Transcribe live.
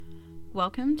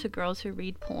Welcome to Girls Who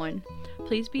Read Porn.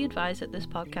 Please be advised that this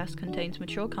podcast contains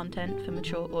mature content for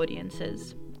mature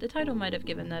audiences. The title might have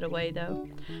given that away though.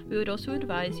 We would also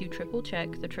advise you triple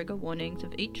check the trigger warnings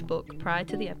of each book prior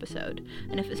to the episode,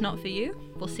 and if it's not for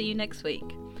you, we'll see you next week.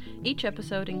 Each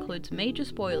episode includes major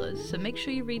spoilers, so make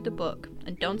sure you read the book,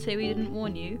 and don't say we didn't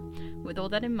warn you. With all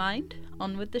that in mind,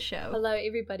 on with the show. Hello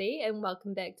everybody, and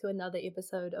welcome back to another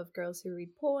episode of Girls Who Read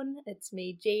Porn. It's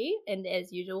me, G, and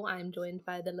as usual, I'm joined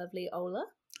by the lovely Ola.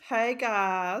 Hey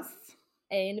guys.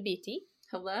 And Betty.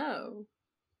 Hello.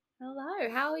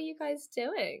 Hello, how are you guys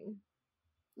doing?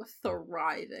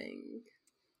 Thriving.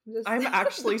 I'm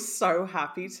actually so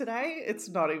happy today. It's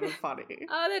not even funny.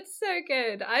 Oh, that's so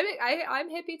good. I'm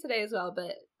happy today as well,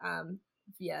 but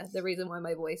yeah, the reason why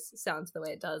my voice sounds the way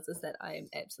it does is that I am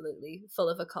absolutely full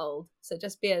of a cold. So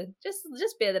just bear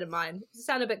that in mind. If you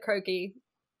sound a bit croaky,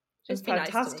 just be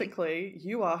fantastically, nice to me.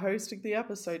 You are hosting the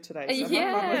episode today. So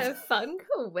yeah, fun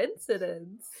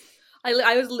coincidence.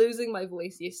 I was losing my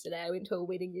voice yesterday. I went to a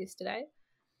wedding yesterday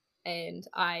and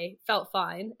I felt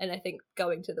fine, and I think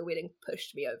going to the wedding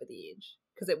pushed me over the edge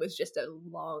because it was just a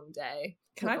long day.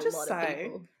 Can I just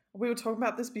say, we were talking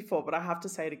about this before, but I have to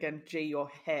say it again, G, your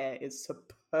hair is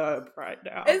superb right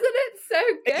now. Isn't it so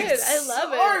good? It's I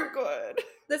love it. so good.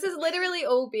 This is literally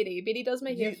all Betty. Betty does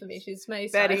my hair for me. She's my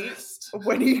Betty, stylist.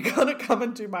 when are you gonna come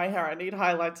and do my hair? I need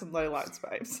highlights and lowlights,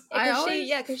 babes.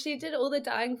 Because she did all the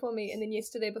dyeing for me, and then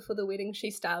yesterday before the wedding,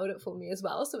 she styled it for me as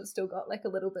well, so it's still got like a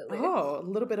little bit left. Oh, a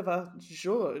little bit of a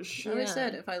zhuzh. I always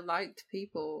said if I liked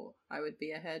people, I would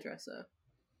be a hairdresser.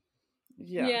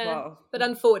 Yeah, well, but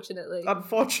unfortunately.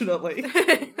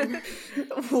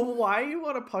 Well, why you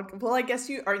want a podcast? Well, I guess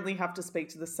you only have to speak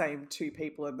to the same two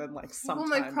people, and then like sometimes.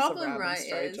 Well, my problem, a right,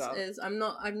 stranger. is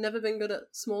I've never been good at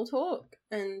small talk,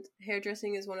 and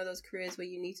hairdressing is one of those careers where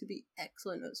you need to be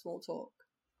excellent at small talk.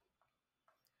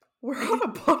 We're on a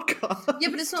podcast. Yeah,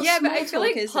 but it's not. Yeah, small but I feel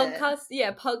talk, like is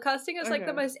podcasting is like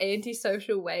the Okay. most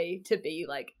antisocial way to be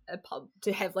like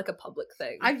to have like a public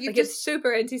thing. You've it's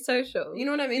super antisocial. You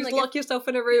know what I mean? You Like, just lock yourself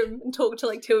in a room and talk to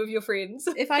like two of your friends.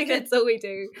 If I could that's all we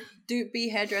do. be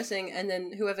hairdressing, and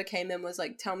then whoever came in was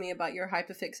like, "Tell me about your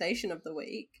hyperfixation of the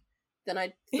week," then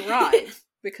I'd thrive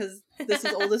because this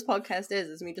is all this podcast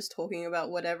is me just talking about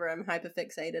whatever I'm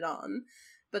hyperfixated on.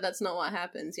 But that's not what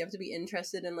happens. You have to be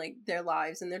interested in like their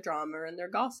lives and their drama and their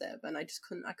gossip, and I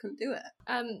couldn't do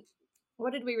it.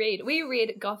 What did we read? We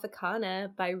read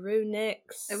Gothikana by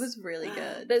RuNyx. It was really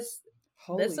good. This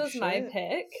Holy was shit. my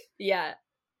pick. Yeah.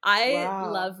 I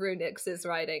love RuNyx's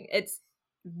writing. It's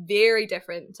very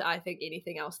different to I think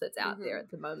anything else that's out there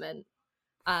at the moment.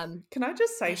 Can I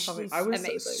just say something? she's I was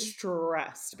amazing.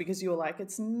 stressed because you were like,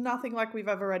 it's nothing like we've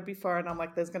ever read before, and I'm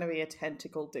like, there's going to be a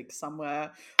tentacle dick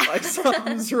somewhere. Like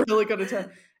something's really going to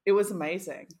turn. It was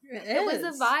amazing. It was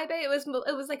a vibe. It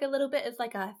was like a little bit of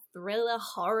like a thriller,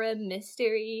 horror,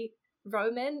 mystery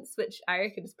romance, which I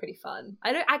reckon is pretty fun.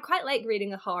 I quite like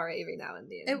reading a horror every now and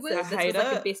then. It was- So I this hate was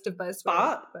like it, a best of both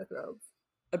but- worlds.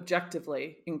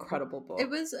 Objectively, incredible book. It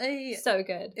was So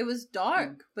good. It was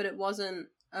dark, but it wasn't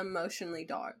emotionally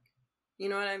dark. You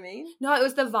know what I mean? No, it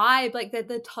was the vibe, like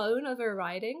the tone of her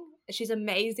writing. She's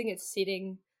amazing at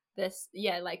setting this,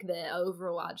 like the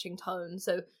overarching tone.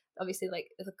 So obviously, like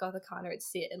the Gothikana, it's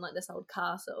set in like this old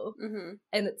castle,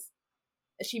 and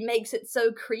she makes it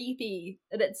so creepy,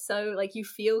 and it's so like you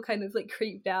feel kind of like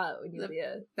creeped out when you're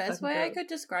there. Best way I could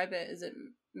describe it is it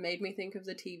made me think of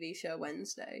the TV show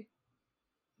Wednesday.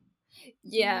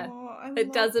 Yeah, Oh,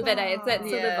 it does a bit. It's that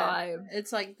sort of Yeah. vibe.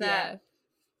 It's like that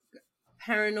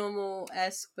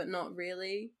paranormal-esque, but not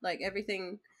really. Like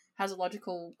everything has a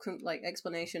logical like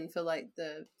explanation for like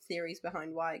the theories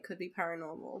behind why it could be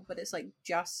paranormal, but it's like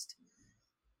just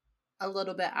a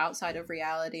little bit outside of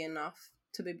reality enough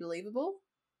to be believable.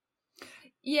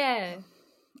 Yeah.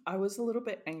 I was a little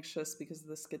bit anxious because of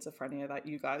the schizophrenia that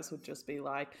you guys would just be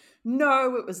like,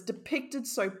 no, it was depicted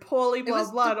so poorly,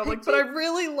 blah, blah. And I'm like, but I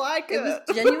really like it. It was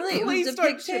genuinely, it was Please don't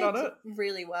shit depicted on it.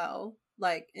 really well.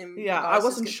 Like in I regards to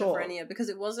wasn't sure. schizophrenia, because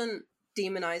it wasn't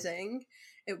demonizing,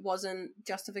 it wasn't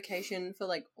justification for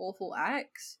like awful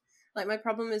acts. Like my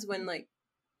problem is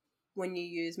when you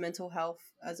use mental health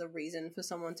as a reason for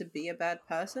someone to be a bad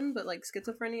person, but like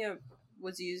schizophrenia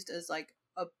was used as like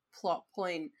a plot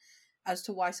point as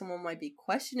to why someone might be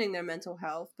questioning their mental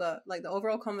health, but like the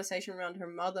overall conversation around her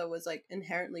mother was like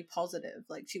inherently positive.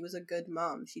 Like she was a good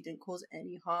mom, she didn't cause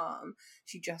any harm,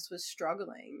 she just was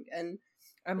struggling, and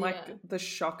like the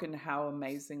shock in how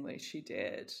amazingly she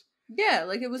did. Yeah,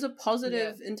 like it was a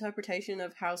positive interpretation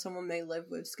of how someone may live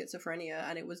with schizophrenia,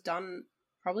 and it was done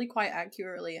probably quite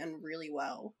accurately and really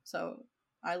well. So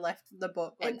I left the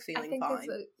book like feeling fine.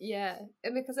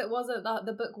 And because it wasn't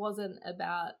the book wasn't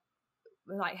about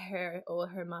like her or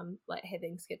her mum like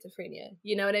having schizophrenia,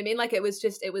 you know what I mean? Like it was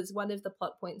one of the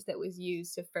plot points that was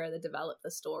used to further develop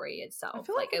the story itself. I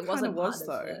feel like it wasn't was part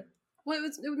though. of the... Well,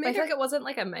 it I feel like it wasn't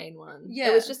like a main one. Yeah,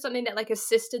 it was just something that like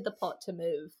assisted the plot to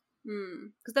move.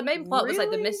 Because the main plot was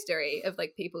like the mystery of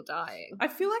like people dying. I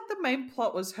feel like the main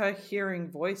plot was her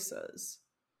hearing voices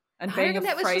and I being reckon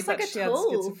that was afraid just, like, that a she had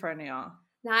tool. schizophrenia.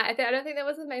 Nah, I don't think that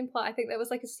was the main plot. I think that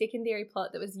was like a secondary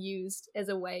plot that was used as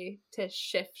a way to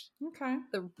shift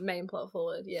the main plot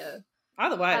forward. Yeah.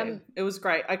 Either way, it was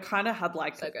great. I kind of had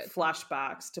like So good.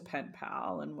 flashbacks to Pen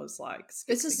Pal and was like,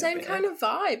 it's the same kind of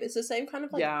vibe. It's the same kind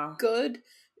of like good.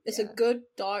 It's a good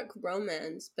dark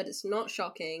romance, but it's not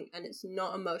shocking and it's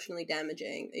not emotionally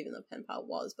damaging, even though Pen Pal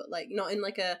was. But like, not in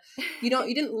like a you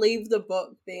didn't leave the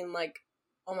book being like,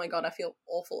 oh my god, I feel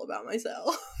awful about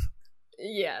myself.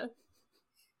 Yeah.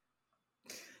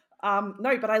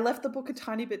 No, but I left the book a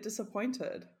tiny bit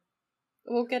disappointed.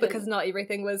 We'll get because not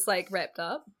everything was like wrapped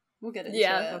up. We'll get into it.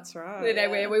 That's right.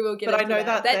 We will get but into I know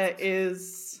that. there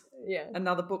is yeah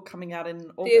another book coming out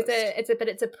in August.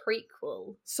 It's a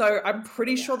prequel. So I'm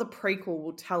pretty sure the prequel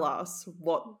will tell us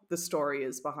what the story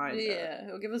is behind it. Yeah,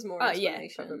 it'll give us more explanation.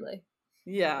 Yeah, probably.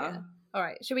 Yeah. All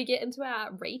right, should we get into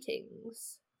our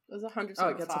ratings? It was 100%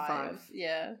 it gets a 5.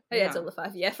 Yeah. Oh, yeah, it's all the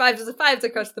 5. Yeah, 5's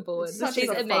across the board. She's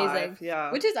amazing. 5,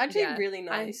 yeah. Which is actually really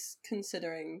nice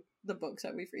considering the books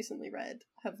that we've recently read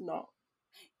have not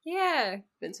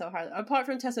been so hard. Apart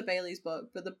from Tessa Bailey's book,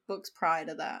 but the books prior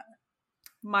to that.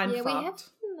 Mindfucked. Yeah,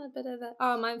 we have a bit of that.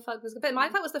 Oh, Mindfuck was good. But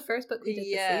Mindfuck was the first book we did this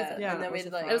season. Yeah, and then we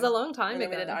did like... It was a long time ago.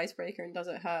 And then we did Icebreaker and Does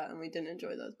It Hurt, and we didn't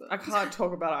enjoy those books. I can't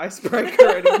talk about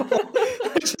Icebreaker anymore.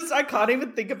 I can't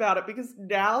even think about it because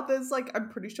now there's like, I'm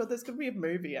pretty sure there's going to be a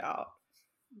movie out.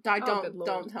 Don't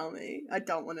tell me. I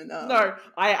don't want to know. No,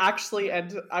 I actually,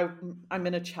 I'm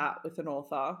in a chat with an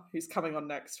author who's coming on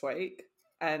next week,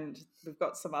 and we've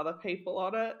got some other people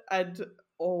on it, and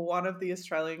one of the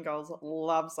Australian girls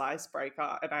loves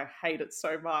Icebreaker, and I hate it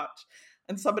so much.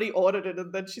 And somebody ordered it,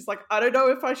 and then she's like, I don't know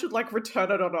if I should like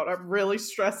return it or not. I'm really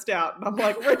stressed out. And I'm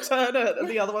like, return it. And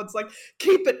the other one's like,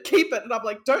 keep it. And I'm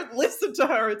like, don't listen to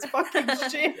her. It's fucking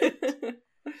shit.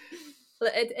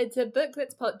 It's a book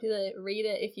that's popular. Read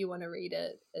it if you want to read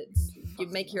it. You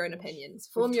make your own opinions.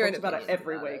 Form your own opinions about it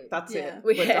every week. That's it.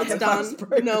 It's done.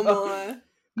 No more.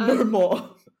 No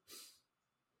more.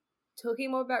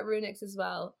 Talking more about RuNyx as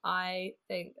well, I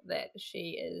think that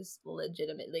she is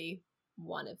legitimately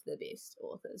one of the best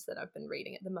authors that I've been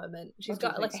reading at the moment. She's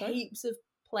got like heaps of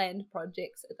planned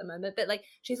projects at the moment, but like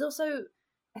she's also,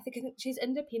 I think she's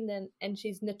independent and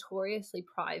she's notoriously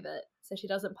private, so she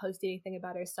doesn't post anything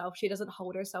about herself. She doesn't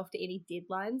hold herself to any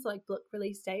deadlines like book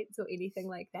release dates or anything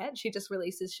like that. She just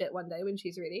releases shit one day when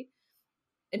she's ready,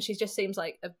 and she just seems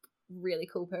like a really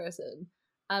cool person.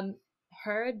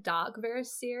 Her Darkverse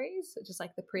series, which is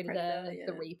like the Predator,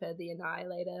 the Reaper, the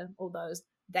Annihilator, all those,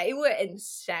 they were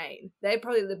insane. They're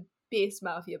probably the best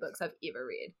mafia books I've ever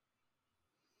read.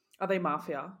 Are they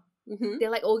mafia? Mm-hmm. They're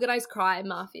like organized crime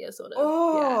mafia sort of.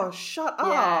 Oh, shut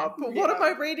up. What am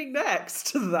I reading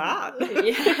next? That?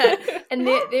 Yeah. And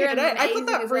they're amazing. I thought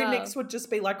that RuNyx would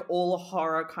just be like all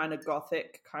horror kind of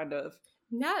gothic kind of.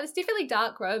 No, it's definitely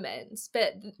dark romance,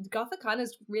 but Gothikana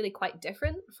is really quite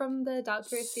different from the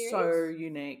Darkverse series. So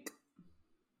unique.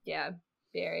 Yeah,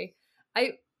 very.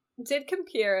 I did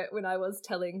compare it when I was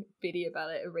telling Betty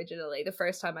about it originally, the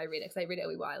first time I read it, because I read it a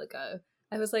wee while ago.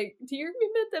 I was like, do you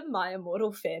remember the My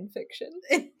Immortal fan fiction?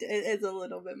 It is a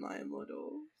little bit My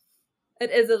Immortal.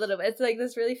 It is a little bit. It's like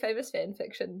this really famous fan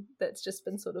fiction that's just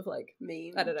been sort of like,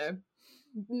 memed. I don't know,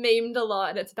 memed a lot,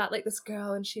 and it's about like this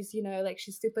girl, and she's, you know, like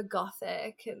she's super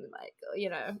gothic and like, you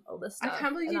know, all this stuff. I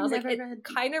can't believe you've never read. It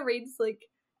kind of reads like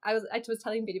I was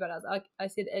telling Betty about it. I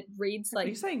said it reads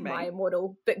like My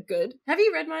Immortal, but good. Have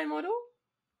you read My Immortal?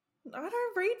 I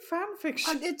don't read fan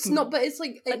fiction. It's not, but it's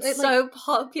like it's so like,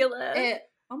 popular.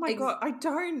 Oh my god, I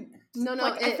don't. No.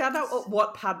 Like, I found out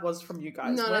what Wattpad was from you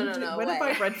guys. No. When have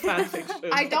I read fan fiction?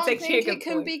 I don't think it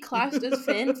can be classed as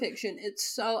fan fiction. It's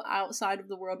so outside of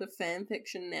the world of fan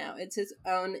fiction now. It's its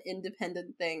own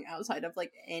independent thing outside of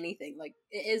like anything. Like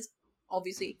it is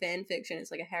obviously fan fiction.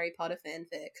 It's like a Harry Potter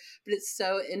fanfic, but it's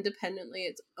so independently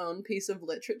its own piece of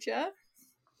literature.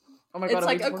 Oh my god, it's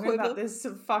like talking about this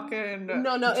fucking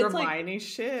Hermione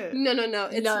shit? No.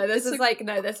 This is like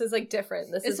different. This is like a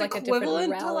different realm. It's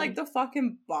equivalent to like the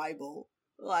fucking Bible.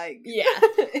 Like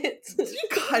it's you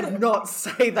cannot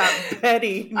say that,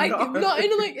 Betty. No.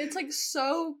 It's like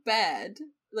so bad.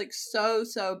 Like so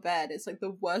bad. It's like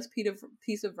the worst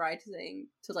piece of writing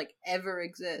to like ever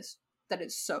exist that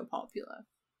it's so popular.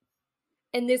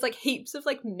 and there's like heaps of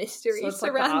like mystery So it's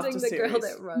like the surrounding the girl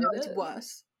after-series. that wrote No, it. it's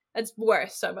worse. It's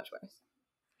worse, so much worse.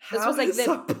 How was, like, is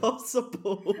that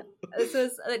possible?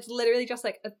 It's literally just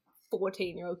like a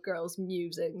 14-year-old girl's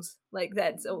musings. Like,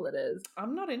 that's all it is.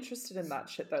 I'm not interested in that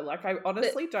shit though. Like, I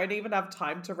honestly don't even have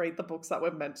time to read the books that we're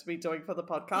meant to be doing for the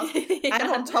podcast. Yeah. And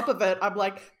on top of it, I'm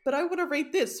like, but I want to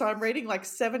read this. So I'm reading like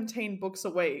 17 books a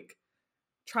week,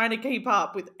 trying to keep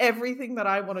up with everything that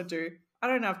I want to do. I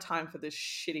don't have time for this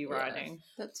shitty writing.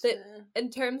 That's But fair.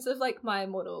 in terms of like My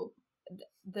Immortal,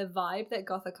 the vibe that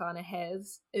Gothikana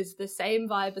has is the same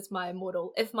vibe as My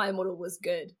Immortal if My Immortal was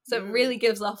good. So it really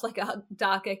gives off like a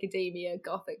dark academia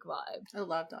gothic vibe. I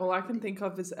love that. All I can think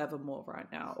of is Evermore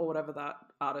right now, or whatever that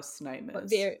artist's name But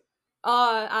is.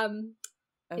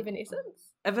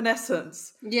 Evanescence.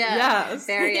 Evanescence. Yeah. Yes.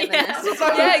 Very Yeah. Evanescence.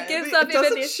 Yeah, it gives up Doesn't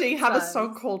Evanescence she have a vibes.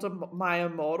 song called My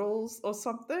Immortals or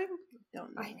something?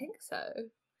 Don't know. I think so.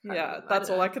 Yeah, I that's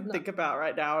don't all know. I can think about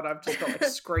right now, and I've just got like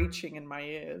screeching in my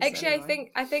ears. Actually,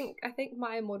 anyway. I think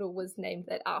My Immortal was named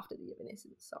that after the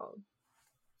Evanescence song.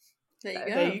 There you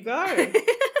So- go. There you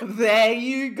go. There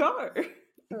you go.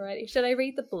 Alrighty, should I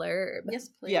read the blurb? Yes,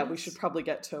 please. Yeah, we should probably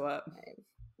get to it. Okay,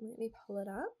 let me pull it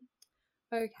up.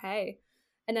 Okay.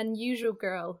 An unusual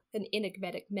girl, an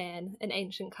enigmatic man, an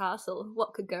ancient castle.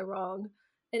 What could go wrong?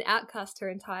 An outcast her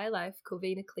entire life,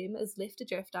 Corvina Clem is left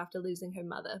adrift after losing her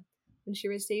mother. When she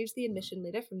receives the admission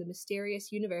letter from the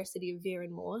mysterious University of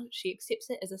Verenmore, she accepts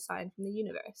it as a sign from the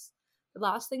universe. The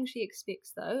last thing she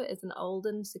expects, though, is an old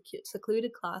and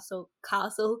secluded castle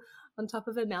on top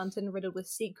of a mountain riddled with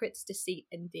secrets, deceit,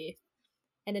 and death.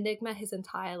 An enigma his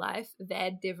entire life,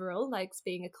 Vad Deverell likes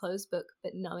being a closed book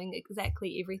but knowing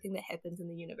exactly everything that happens in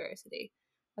the university.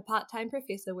 A part-time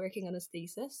professor working on his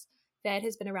thesis, Vad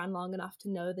has been around long enough to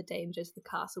know the dangers the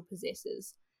castle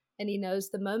possesses. And he knows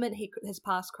the moment his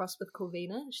paths cross with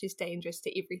Corvina, she's dangerous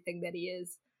to everything that he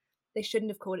is. They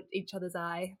shouldn't have caught each other's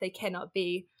eye. They cannot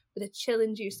be, but a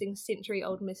chill-inducing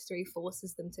century-old mystery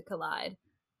forces them to collide.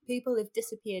 People have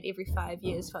disappeared every 5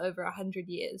 years for over 100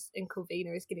 years, and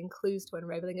Corvina is getting clues to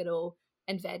unraveling it all,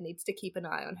 and Vad needs to keep an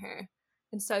eye on her.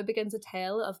 And so begins a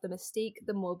tale of the mystique,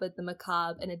 the morbid, the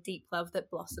macabre, and a deep love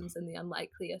that blossoms in the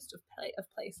unlikeliest of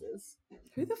places.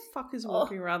 Who the fuck is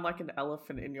walking around like an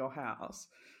elephant in your house?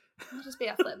 I'll just be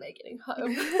our flatmate getting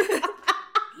home.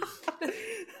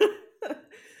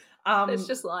 It's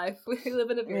just life. We live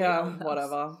in a very old house.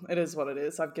 Whatever. It is what it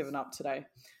is. I've given up today.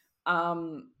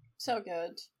 So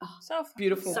good. So fucking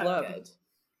Beautiful So blurb. good.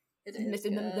 It is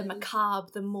Missing good. the macabre,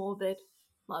 the morbid.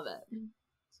 Love it.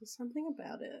 There's something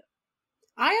about it.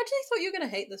 I actually thought you were going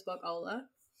to hate this book, Ola.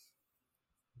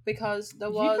 Because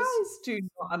there was... You guys do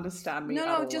not understand me at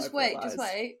all, just I've wait. realised.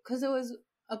 Because there was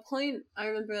a point, I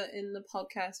remember in the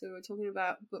podcast, we were talking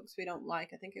about books we don't like.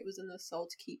 I think it was in the Soul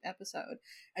to Keep episode.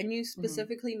 And you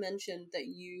specifically mentioned that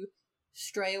you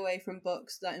stray away from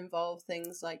books that involve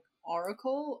things like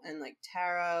Oracle and like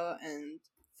tarot and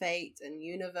fate and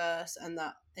universe and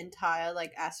that entire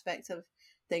like aspect of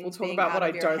things. We'll talk being about out what I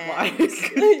of your don't hands.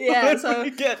 like. Yeah, when so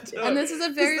we get to and it. this is a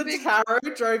very 'Cause big the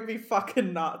tarot drove me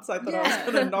fucking nuts. I thought I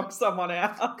was going to knock someone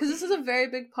out. because this is a very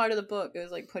big part of the book. It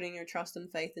was like putting your trust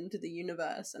and faith into the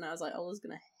universe, and I was like, Ola's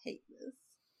gonna hate this.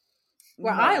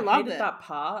 Well, I loved hated it. that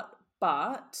part,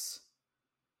 but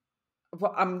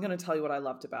I'm going to tell you what I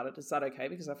loved about it. Is that okay?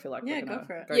 Because I feel like Yeah, we're going go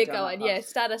for it. to Yeah, down go that on. path. Yeah,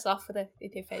 start us off with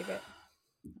your favourite.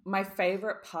 My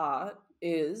favorite part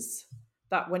is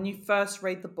that when you first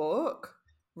read the book,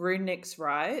 RuNyx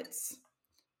writes,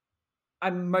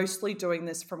 I'm mostly doing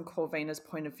this from Corvina's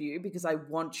point of view because I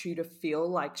want you to feel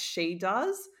like she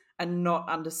does and not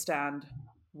understand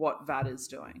what Vad is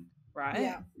doing, right?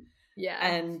 Yeah. Yeah.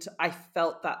 And I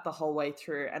felt that the whole way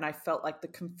through, and I felt like the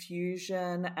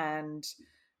confusion and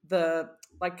the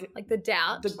like the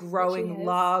doubt, the that she growing has.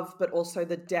 love, but also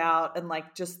the doubt, and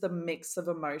like just the mix of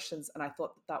emotions. And I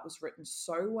thought that was written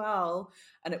so well,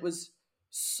 and it was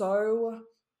so,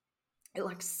 it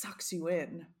like sucks you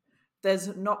in.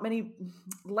 There's not many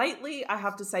lately, I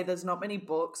have to say, there's not many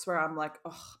books where I'm like,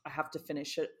 oh, I have to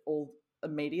finish it all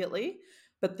immediately.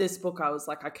 But this book, I was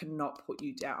like, I cannot put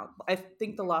you down. I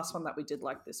think the last one that we did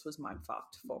like this was Mind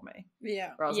Fucked for me.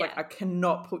 Yeah. Where I was like, I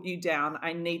cannot put you down.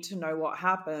 I need to know what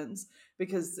happens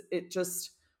because it just,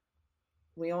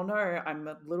 we all know I'm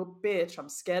a little bitch. I'm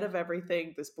scared of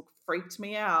everything. This book freaked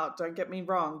me out. Don't get me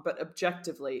wrong. But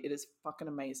objectively, it is fucking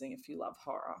amazing if you love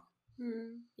horror.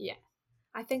 Yeah.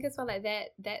 I think it's well like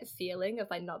that feeling of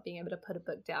like not being able to put a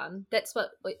book down. That's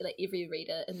what like every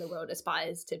reader in the world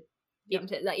aspires to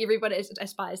enter. Like everybody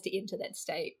aspires to enter that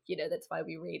state. You know, that's why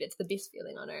we read. It's the best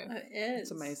feeling on earth. It is.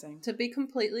 It's amazing. To be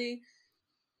completely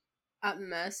at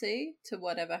mercy to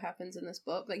whatever happens in this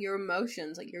book. Like your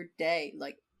emotions, like your day,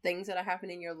 like things that are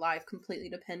happening in your life completely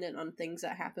dependent on things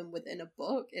that happen within a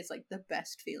book is like the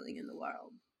best feeling in the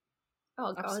world.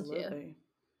 Oh god, Absolutely. yeah.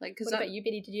 Like, cause What about you,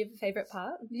 Betty? Did you have a favorite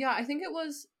part? Yeah, I think it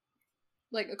was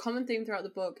like a common theme throughout the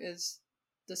book is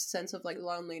this sense of like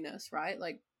loneliness, right?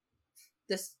 Like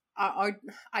this our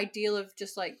ideal of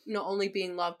just like not only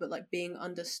being loved but like being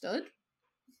understood.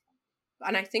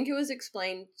 And I think it was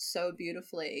explained so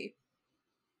beautifully.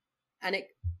 And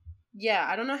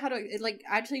I don't know how to, it like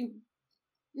actually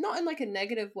not in like a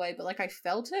negative way, but like I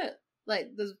felt it.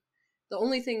 Like there's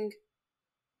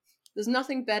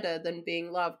nothing better than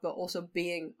being loved but also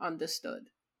being understood.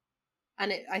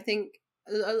 And I think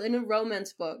in a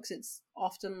romance books it's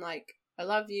often like I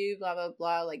love you, blah blah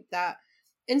blah, like that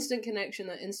instant connection,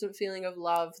 that instant feeling of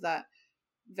love, that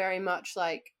very much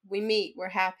like we meet, we're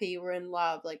happy, we're in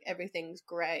love, like everything's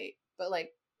great. But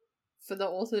like for the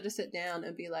author to sit down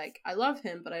and be like, I love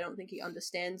him but I don't think he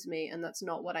understands me and that's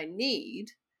not what I need,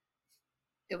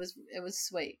 it was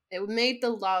sweet. It made the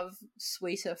love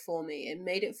sweeter for me. It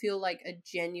made it feel like a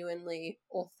genuinely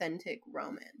authentic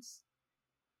romance.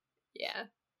 Yeah.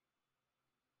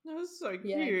 That was so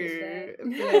Yeah, I get cute.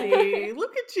 that. Betty,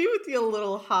 look at you with your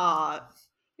little heart.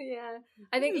 Yeah.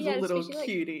 I think, You're a little especially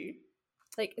cutie.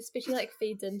 especially like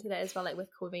feeds into that as well, like with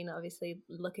Corvina obviously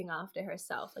looking after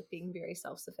herself, like being very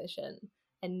self-sufficient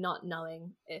and not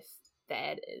knowing if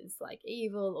Dad is like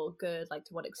evil or good, like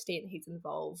to what extent he's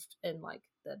involved in like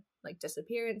the like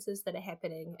disappearances that are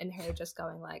happening, and her just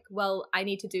going like, well, I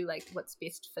need to do like what's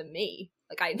best for me.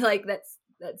 Like I like that's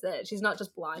it. She's not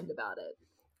just blind about it.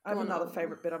 I have another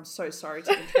favourite bit. I'm so sorry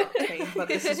to interrupt, team, but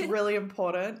this is really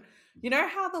important. You know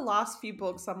how the last few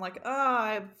books I'm like,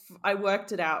 I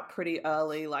worked it out pretty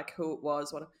early, like who it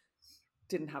was. What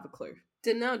didn't have a clue.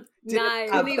 Couldn't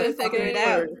Nice. even figure it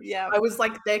out. Yeah. I was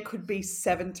like, there could be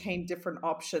 17 different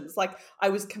options. Like I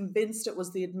was convinced it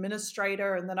was the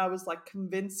administrator, and then I was like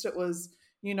convinced it was,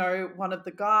 you know, one of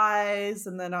the guys,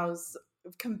 and then I was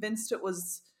convinced it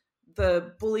was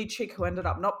the bully chick who ended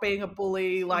up not being a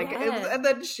bully, like it was, and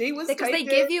then she was because they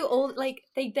give you all like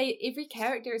they every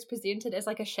character is presented as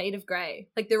like a shade of grey,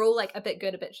 like they're all like a bit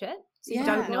good, a bit shit, so you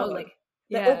don't know, like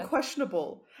they're all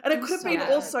questionable. And it could have been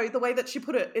sad. also the way that she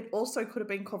put it, it also could have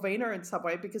been Corvina in some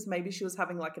way, because maybe she was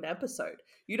having like an episode,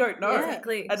 you don't know.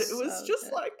 Exactly. And it was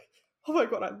just like, oh my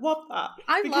god, I love that.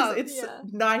 It's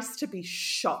nice to be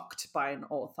shocked by an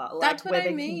author, like that's what where I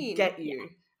they mean. can get you.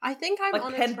 I think I'm like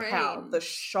on pen a train. pal, the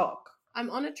shock.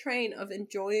 I'm on a train of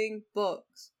enjoying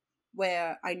books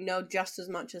where I know just as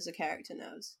much as the character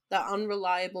knows. That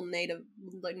unreliable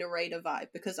narrator vibe,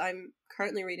 because I'm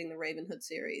currently reading the Ravenhood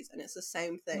series and it's the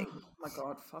same thing. Oh my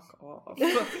god, fuck off.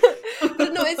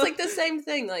 But no, it's like the same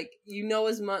thing. Like, you know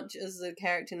as much as the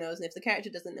character knows, and if the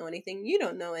character doesn't know anything, you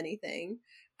don't know anything.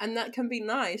 And that can be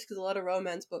nice, because a lot of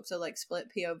romance books are like split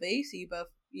POV, so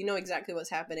you know exactly what's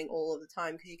happening all of the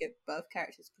time because you get both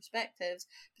characters' perspectives,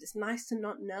 but it's nice to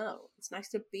not know. It's nice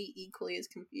to be equally as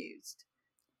confused.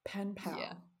 Pen pal.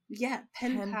 Yeah,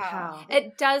 pen pal.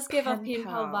 It does give off pen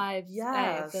pal vibes.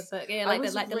 Yes. The book. Yeah, like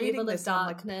the level of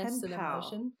darkness and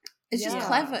emotion. It's just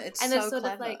clever. It's and so it's sort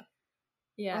clever. of like,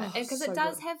 because it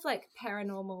does have like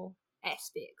paranormal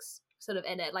aspects sort of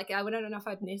in it. Like I don't know if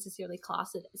I'd necessarily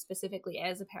class it specifically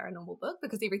as a paranormal book,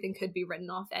 because everything could be written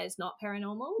off as not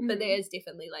paranormal, but there is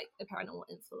definitely like a paranormal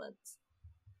influence.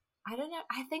 I don't know.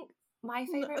 I think my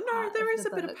favorite. No, there is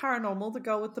a bit of paranormal. The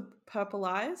girl with the purple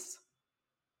eyes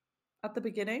at the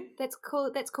beginning. That's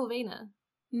Corvina.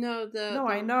 No,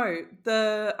 I know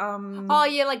the Oh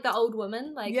yeah, like the old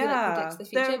woman, like who like predicts the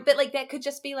future. But like that could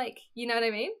just be like, you know what I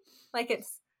mean? Like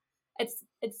it's.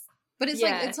 But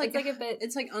it's like a bit.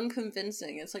 It's like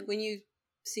unconvincing. It's like when you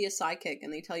see a psychic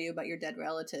and they tell you about your dead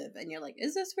relative, and you're like,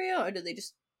 "Is this real, or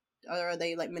are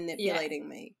they like manipulating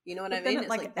me?" You know what I mean? It's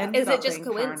like is it just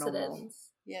coincidence? Paranormal.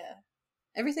 Yeah,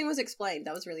 everything was explained.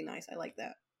 That was really nice. I like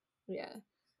that. Yeah.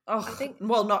 Oh, I think.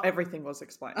 Well, not everything was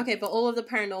explained. Okay, but all of the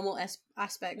paranormal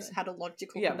aspects had a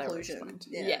logical conclusion.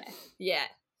 Yeah.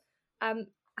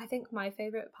 I think my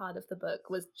favorite part of the book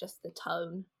was just the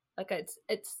tone. Like it's.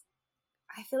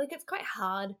 I feel like it's quite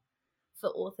hard for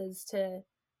authors to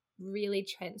really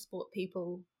transport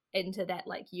people into that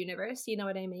like universe, you know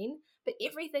what I mean? But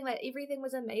everything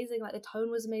was amazing. Like the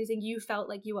tone was amazing. You felt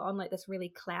like you were on like this really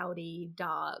cloudy,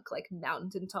 dark, like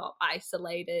mountaintop,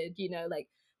 isolated, you know, like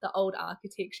the old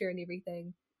architecture and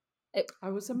everything.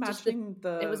 I was imagining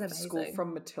the school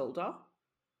from Matilda.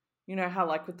 You know how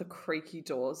like with the creaky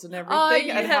doors and everything,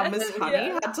 and how Miss Honey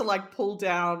had to like pull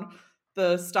down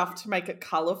the stuff to make it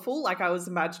colourful. Like I was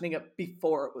imagining it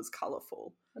before it was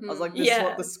colourful. I was like, this is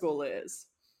what the school is.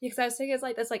 because I was thinking it's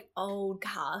like this like old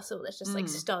castle that's just like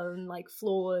stone like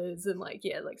floors and like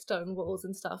like stone walls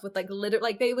and stuff with like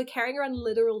like they were carrying around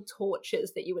literal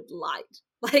torches that you would light.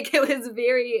 Like it was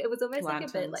almost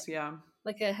Lanterns, like a bit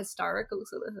like a historical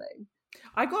sort of thing.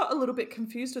 I got a little bit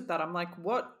confused with that. I'm like,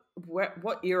 what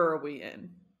era are we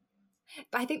in?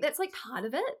 But I think that's like part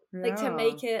of it, like to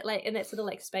make it like in that sort of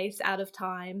like space out of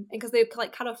time, and because they're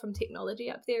like cut off from technology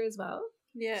up there as well.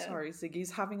 Yeah. Sorry, Ziggy's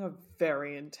having a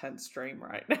very intense dream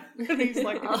right now. And he's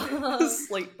like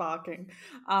sleep barking.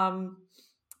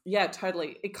 Yeah,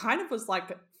 totally. It kind of was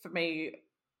like, for me,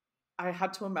 I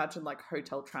had to imagine like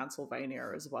Hotel Transylvania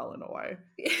as well in a way.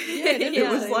 It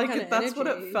was like, that's what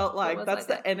it felt like. That's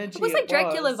the energy. It was like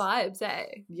Dracula vibes, eh?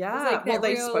 Yeah. Like well,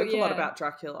 they spoke a lot about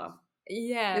Dracula.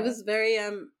 Yeah. It was very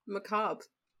macabre.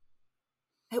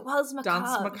 It was macabre.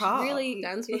 Dance macabre. Really.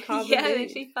 Dance macabre. Yeah,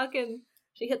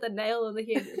 she hit the nail on the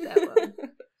head with that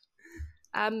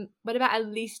one. What about our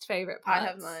least favourite parts? I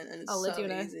have mine, and it's so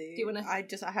easy. Do you wanna? I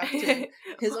have to.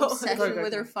 His obsession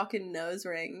with her fucking nose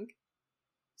ring.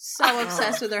 So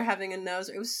obsessed with her having a nose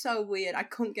ring. It was so weird. I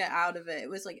couldn't get out of it. It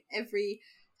was like every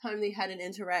time they had an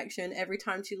interaction, every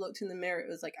time she looked in the mirror, it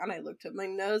was like, and I looked at my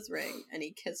nose ring, and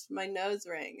he kissed my nose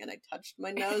ring, and I touched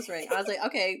my nose ring. I was like,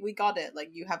 okay, we got it. Like,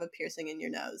 you have a piercing in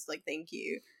your nose. Like, thank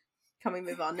you. Can we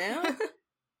move on now?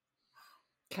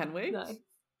 Can we? No.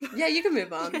 Yeah, you can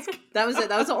move on. That was it.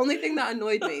 That was the only thing that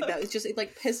annoyed me. That was just, it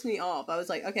like pissed me off. I was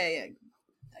like, okay,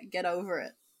 get over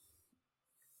it.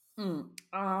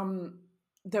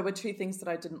 There were two things that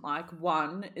I didn't like.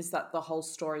 One is that the whole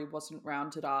story wasn't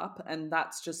rounded up, and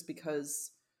that's just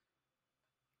because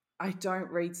I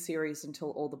don't read series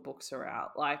until all the books are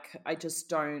out. Like, I just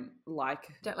don't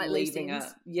like leaving it.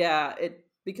 Yeah,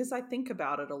 because I think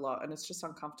about it a lot and it's just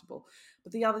uncomfortable.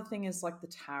 But the other thing is like the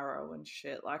tarot and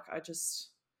shit. Like,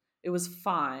 it was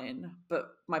fine, but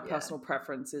my personal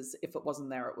preference is if it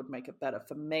wasn't there, it would make it better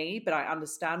for me. But I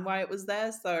understand why it was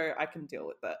there, so I can deal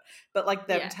with it. But like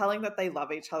them telling that they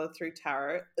love each other through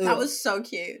tarot, that was so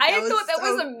cute. I thought that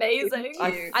was amazing.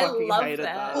 I loved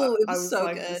that. Oh, it was so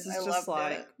like, good. I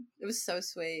loved it. It was so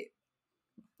sweet.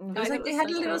 It was like they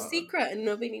had a little secret and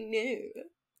nobody knew.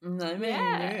 Nobody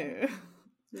knew.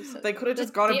 They could have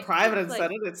just gone in private and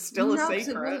said it. It's still a secret.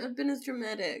 It wouldn't have been as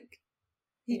dramatic.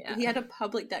 He had a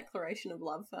public declaration of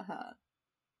love for her.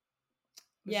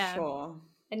 Yeah. Sure.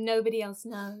 And nobody else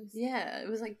knows. Yeah, it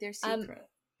was like their secret.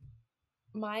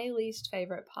 My least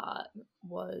favourite part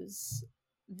was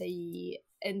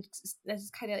and this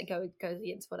is kind of like goes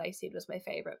against what I said was my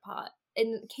favourite part.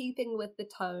 In keeping with the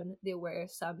tone, there were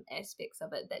some aspects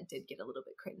of it that did get a little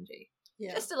bit cringy.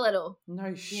 Yeah. Just a little.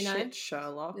 No shit,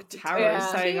 Sherlock.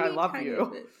 Tarot saying I love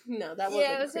you. No, that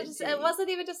wasn't it wasn't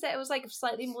even just that. It was like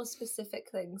slightly more specific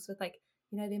things with like,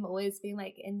 them always being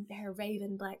like in her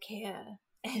raven black hair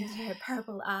and her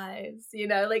purple eyes,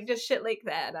 like just shit like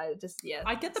that. I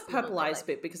get the purple eyes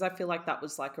bit because I feel like that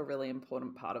was like a really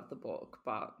important part of the book,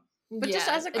 but just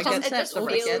as a concept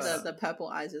altogether, the purple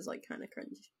eyes is like kind of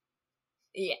cringe.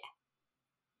 Yeah.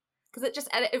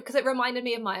 Because it reminded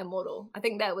me of My Immortal. I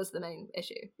think that was the main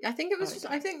issue. I think it was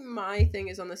I think my thing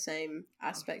is on the same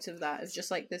aspect of that. It's just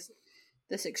like this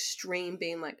extreme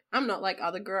being like, I'm not like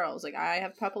other girls. Like, I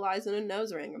have purple eyes and a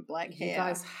nose ring and black hair. You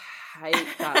guys hate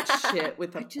that shit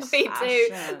with a passion. Me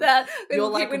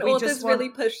too. When authors really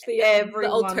push the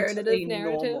alternative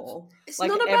narrative. Normal. It's like,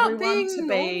 not about being to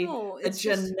normal. It's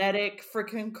a genetic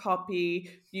freaking copy.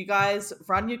 You guys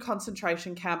run your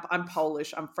concentration camp. I'm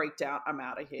Polish. I'm freaked out. I'm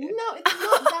out of here. No, it's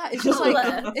not that. It's just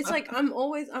like it's like I'm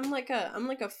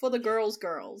like a for the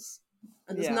girls.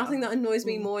 And there's nothing that annoys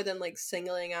me more than like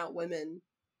singling out women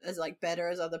as like better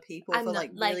as other people for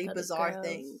like really bizarre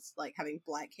things, like having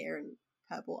black hair and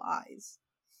purple eyes.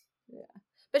 Yeah,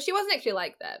 but she wasn't actually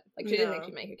like that. Like, she didn't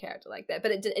actually make her character like that.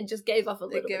 But it just gave off a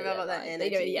little bit of that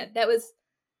energy. That was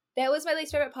my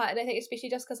least favorite part, and I think especially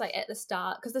just because like at the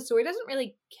start, because the story doesn't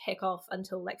really kick off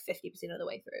until like 50% of the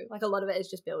way through. Like, a lot of it is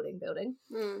just building.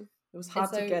 It was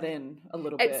hard to get in a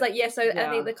little bit. It's like, I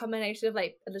think the combination of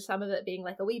like some of it being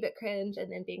like a wee bit cringe and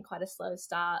then being quite a slow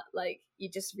start, like you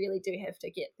just really do have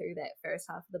to get through that first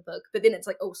half of the book. But then it's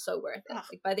like, oh, so worth it.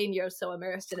 Like, by then you're so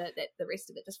immersed in it that the rest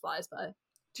of it just flies by.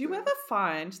 Do you ever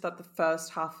find that the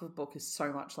first half of the book is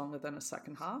so much longer than the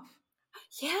second half?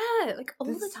 Yeah, like all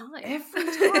the time. Every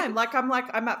time.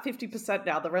 I'm at 50%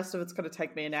 now. The rest of it's going to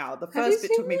take me an hour. The first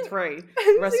bit took me 3.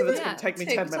 The rest of it's going to take me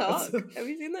 10 minutes. Have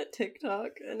you seen that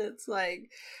TikTok? And it's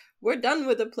like, we're done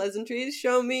with the pleasantries.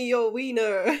 Show me your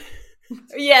wiener.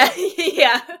 Yeah.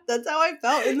 That's how I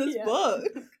felt in this book.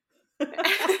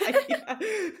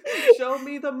 Show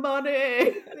me the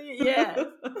money. Yeah.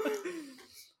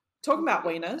 Talking about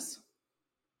wieners.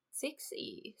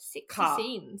 Sexy Car.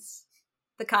 scenes.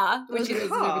 The car when she The was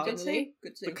car. originally.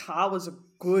 Good The scene. car was a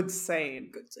good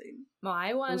scene. Good scene.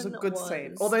 My one It was a good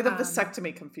scene. Although the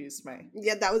vasectomy confused me.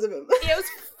 Yeah, that was a bit. It was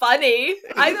funny.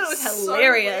 I thought it was So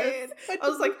hilarious. weird. I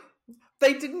was like,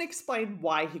 they didn't explain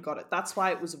why he got it. That's why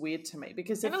it was weird to me.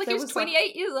 Because I if feel like there he was was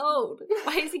 28 years old.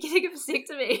 Why is he getting a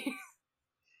vasectomy?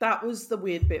 that was the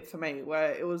weird bit for me,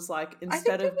 where it was like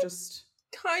instead of just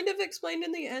Kind of explained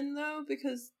in the end though,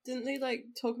 because didn't they like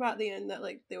talk about at the end that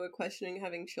like they were questioning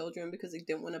having children because they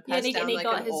didn't want to pass and down he like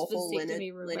got an his awful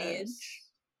vasectomy reversed. lineage?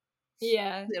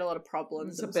 Yeah. They had a lot of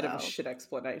problems. it's a bit of a shit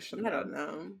explanation. I don't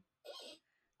know.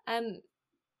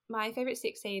 My favorite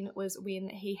sex scene was when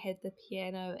he had the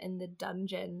piano in the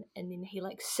dungeon, and then he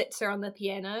like sits her on the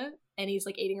piano, and he's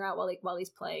like eating her out while he's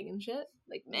playing and shit.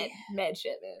 Like mad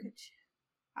shit, man.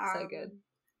 So good.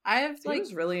 I have He like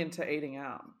was really into eating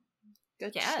out.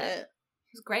 good Yeah. shit. It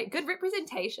was great. Good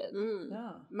representation.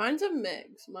 Yeah. Mine's a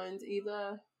mix. Mine's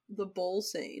either the ball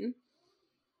scene.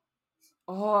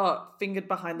 Oh, fingered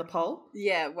behind the pole.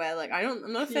 Yeah, where like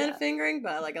I'm not a fan Yeah. of fingering,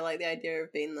 but like I like the idea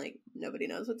of being like nobody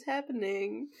knows what's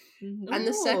happening. Mm-hmm. And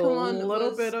the second one a little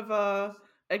was- bit of a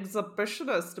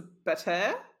exhibitionist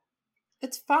better.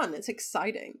 It's fun. It's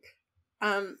exciting.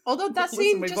 Although that Listen,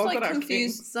 scene we've just all like got our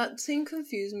confused. kinks. That scene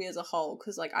confused me as a whole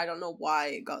because like I don't know why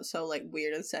it got so like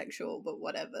weird and sexual, but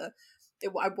whatever.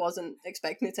 I wasn't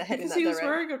expecting it to head Because in he that was direction.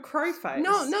 wearing a crow face.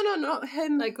 No, not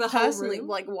him. Like, the whole personally. room?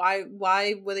 Like,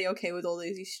 why were they okay with all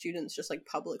these students just like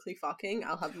publicly fucking?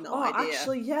 I'll have no idea.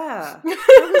 Actually, yeah.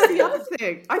 That was the other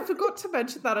thing. I forgot to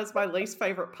mention that as my least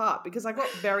favorite part because I got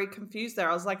very confused there.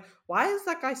 I was like, why is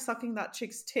that guy sucking that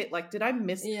chick's tit? Like, did I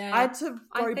miss? Yeah. I had to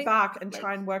I go think, back and like-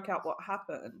 try and work out what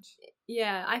happened.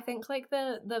 Yeah, I think like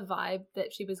the vibe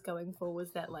that she was going for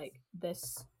was that like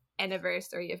this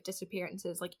anniversary of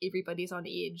disappearances, like everybody's on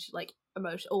edge, like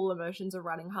all emotions are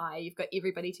running high. You've got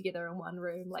everybody together in one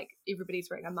room, like everybody's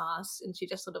wearing a mask, and she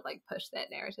just sort of like pushed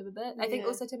that narrative a bit. I think Yeah.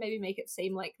 also to maybe make it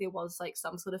seem like there was like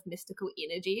some sort of mystical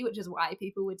energy, which is why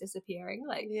people were disappearing.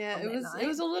 Like Yeah, on it that was night. it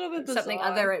was a little bit bizarre. something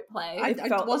other at play. I It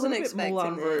felt wasn't a little expecting bit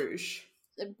Moulin that. Rouge.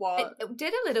 It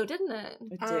did a little, didn't it?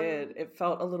 It did. It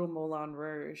felt a little Moulin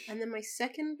Rouge. And then my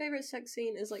second favorite sex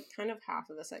scene is like kind of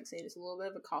half of a sex scene. It's a little bit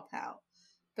of a cop out,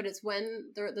 but it's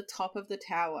when they're at the top of the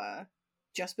tower,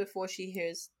 just before she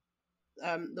hears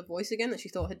the voice again that she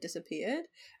thought had disappeared,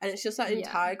 and it's just that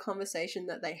entire conversation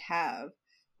that they have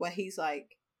where he's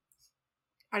like,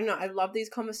 I don't know, I love these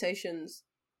conversations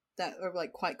that are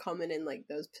like quite common in like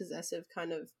those possessive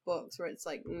kind of books where it's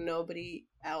like nobody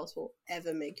else will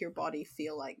ever make your body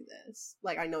feel like this.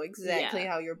 Like I know exactly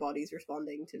how your body's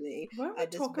responding to me. When we at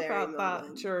this talk very about that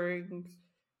moment. during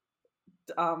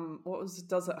what was it,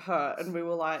 Does It Hurt? And we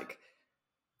were like,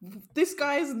 this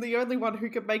guy isn't the only one who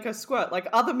can make her squirt. Like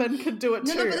other men can do it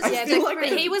No, too. no, but I Yeah, feel but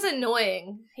like he was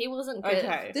annoying. He wasn't good.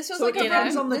 okay. This was so like it a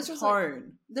depends on the this was like-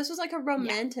 tone. This was like a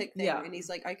romantic thing, Yeah. and he's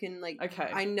like, I can like, Okay.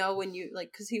 I know when you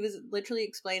like, because he was literally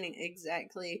explaining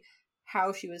exactly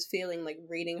how she was feeling, like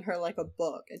reading her like a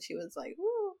book, and she was like,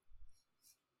 "Ooh."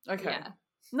 Okay. Yeah.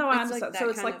 No, I It's like understand. that So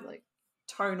it's kind like of, like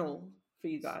tonal for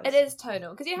you guys. It is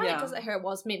tonal because Yeah. Does It Hurt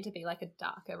was meant to be like a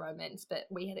darker romance, but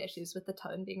we had issues with the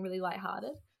tone being really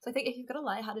lighthearted. So I think if you've got a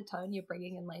lighthearted tone, you're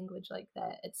bringing in language like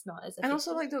that. It's not as and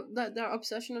also effective. like the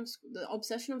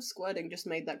obsession of squirting just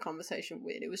made that conversation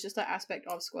weird. It was just that aspect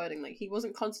of squirting. Like he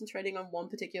wasn't concentrating on one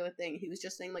particular thing. He was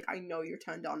just saying like, I know you're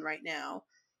turned on right now,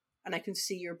 and I can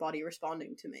see your body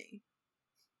responding to me.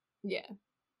 Yeah.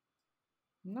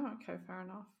 No, okay, fair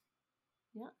enough.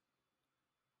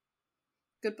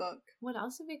 Good book. What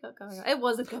else have we got going on? It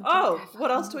was a good Oh, book. what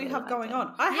else do we really have liked going it.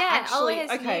 on? I Yeah, actually Ola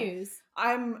has okay.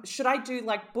 news. Should I do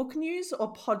like book news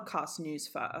or podcast news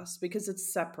first because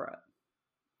it's separate?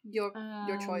 Your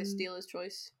choice, dealer's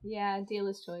choice. Yeah,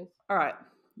 dealer's choice. All right,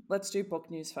 let's do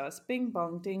book news first. Bing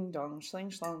bong, ding dong,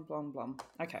 schling schlong, blom blom.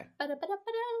 Okay.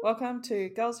 Ba-da-ba-da-ba-da. Welcome to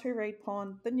Girls Who Read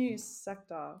Porn, the news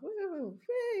sector. Woo,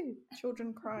 woo.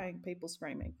 Children crying, people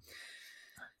screaming.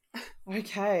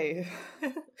 Okay.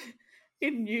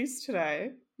 In news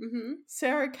today, Mm-hmm.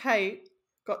 Sarah Kate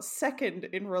got second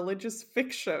in religious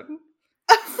fiction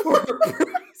for a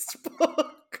priest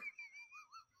book.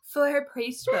 For her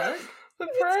priest book.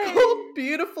 It's called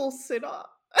Beautiful Sinner.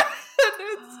 And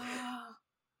it's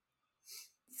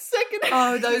second.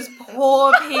 Oh, those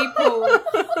poor people.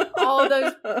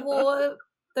 Oh,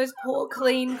 those poor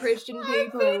clean Christian I've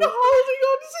people. been holding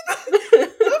on to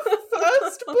the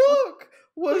first book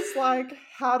was like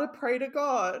How to Pray to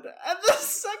God, and the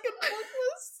second book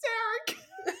was Sarah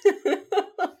Kate.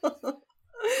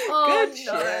 Oh, Good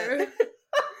no. shit.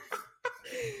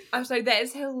 I'm sorry, that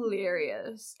is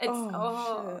hilarious. It's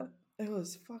Shit. It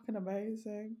was fucking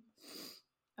amazing.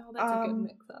 Oh, that's a good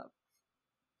mix-up.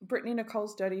 Brittany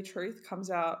Nicole's Dirty Truth comes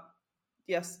out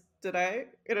yesterday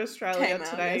in Australia,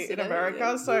 today in America.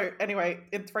 Yeah. So anyway,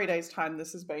 in 3 days' time,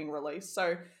 this is being released.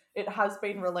 So it has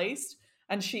been released,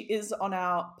 and she is on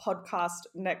our podcast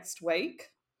next week.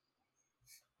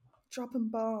 Dropping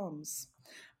bombs.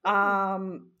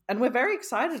 And we're very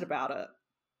excited about it.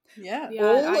 Yeah.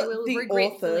 All I will the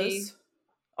authors.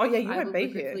 Oh yeah, you won't be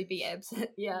here. I will be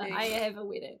absent. Yeah, I have a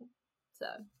wedding, so.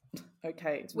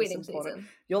 Okay, it's wedding season.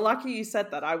 You're lucky you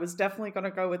said that. I was definitely going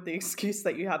to go with the excuse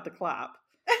that you had the clap.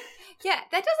 Yeah,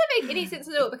 that doesn't make any sense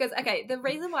at all, because, okay, the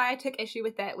reason why I took issue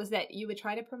with that was that you were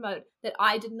trying to promote that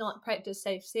I did not practice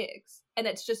safe sex, and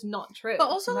it's just not true. But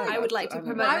also, I would like to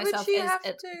promote myself as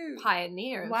a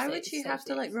pioneer. Why would she have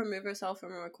to, like, remove herself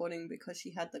from a recording because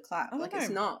she had the clap? Like, it's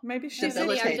not. Maybe she's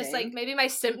debilitating. I'm just like, maybe my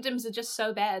symptoms are just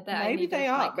so bad that maybe they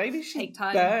are. Like, maybe she's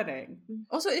burning.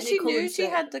 Also, if she knew she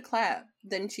had the clap,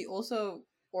 then she also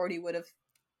already would have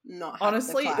not had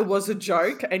honestly the clap. It was a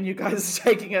joke, and you guys are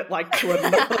taking it like to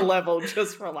another level.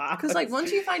 Just relax, because like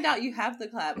once you find out you have the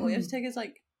clap, all you have to take is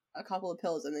like a couple of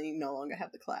pills and then you no longer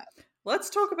have the clap.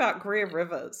 Let's talk about Greer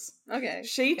Rivers. Okay,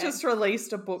 she just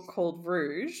released a book called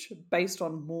Rouge, based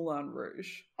on Moulin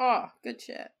Rouge. Oh, good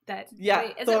shit. Is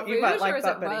it Rouge you might like or is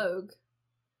that, it Rogue?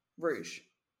 Rouge,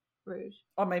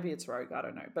 or maybe it's Rogue. I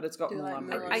don't know, but it's got Moulin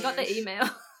Rouge. I got the email.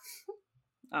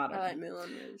 I like Moulin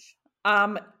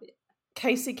Rouge.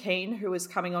 Casey Keane, who is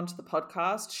coming onto the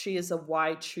podcast, she is a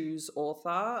Why Choose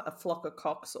author, a Flock of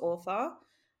Cocks author.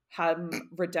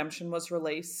 Redemption was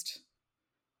released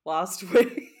last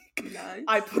week. Nice.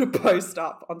 I put a post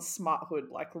up on Smarthood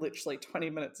like literally 20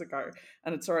 minutes ago,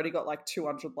 and it's already got like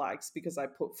 200 likes because I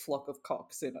put Flock of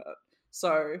Cocks in it.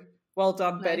 So well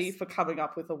done, nice. Betty, for coming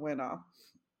up with a winner.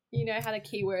 You know how to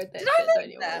keyword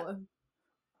that.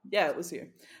 Yeah, it was you.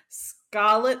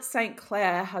 Scarlett St.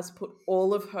 Clair has put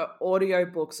all of her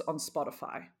audiobooks on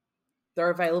Spotify.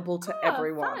 They're available to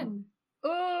everyone. Fun.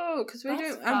 Oh, because we're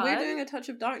doing A Touch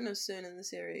of Darkness soon in the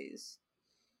series.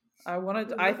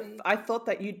 I thought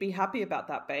that you'd be happy about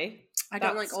that, Bea. I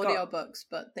don't like audiobooks,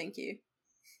 but thank you.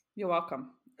 You're welcome.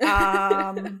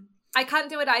 I can't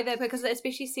do it either, because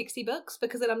especially sexy books,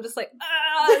 because then I'm just like,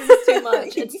 it's too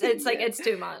much. It's like, it's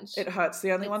too much. It hurts.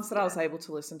 The only ones that I was able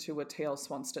to listen to were TL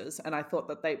Swansters, and I thought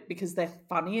that because they're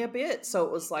funny a bit, so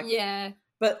it was like, yeah.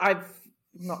 But I'm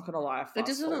not gonna lie, it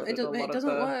doesn't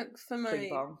work for my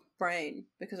brain,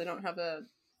 because I don't have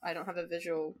a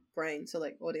visual brain. So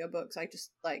like audiobooks, I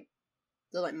just like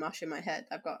they're like mush in my head.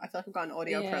 I feel like I've got an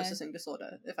audio processing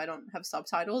disorder. If I don't have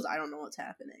subtitles, I don't know what's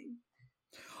happening.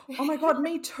 Oh my god,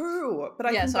 me too. But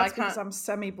I think that's because I'm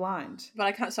semi-blind. But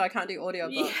I can't do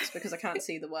audiobooks because I can't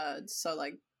see the words. So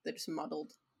like they're just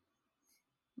muddled.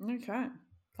 Okay.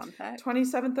 Fun fact.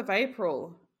 27th of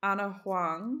April, Anna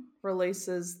Huang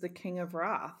releases The King of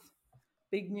Wrath.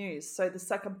 Big news. So the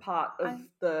second part of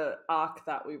the arc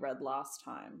that we read last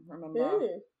time. Remember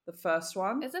the first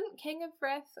one? Isn't King of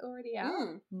Wrath already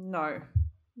out? No.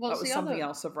 What's that was something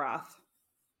else of Wrath.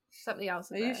 Something else.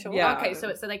 Are you sure? Yeah. Okay, so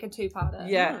it's like a two-parter.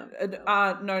 Yeah.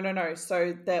 No.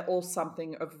 So they're all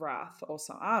something of Wrath or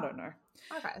something. I don't know.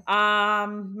 Okay.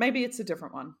 Maybe it's a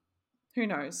different one. Who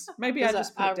knows? Maybe I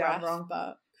just put it down wrong.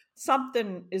 But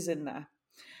something is in there.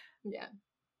 Yeah.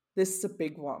 This is a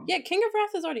big one. Yeah, King of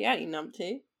Wrath is already out, you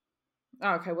numpty.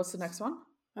 Oh, okay, what's the next one?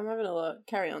 I'm having a look.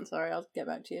 Carry on, sorry, I'll get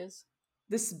back to you.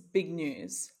 This is big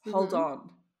news. Hold on.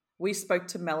 We spoke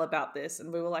to Mel about this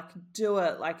and we were like, do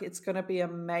it. Like, it's going to be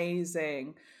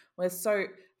amazing.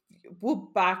 We'll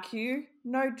back you.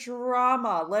 No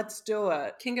drama. Let's do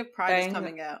it. King of Pride is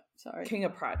coming out. Sorry. King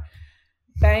of Pride.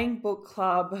 Bang Book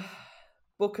Club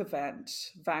book event,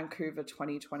 Vancouver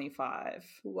 2025.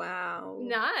 Wow.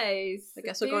 Nice. I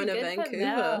guess we're going to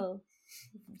Vancouver.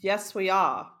 Yes, we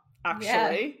are, actually.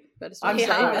 Yeah. I'm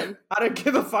saving. I don't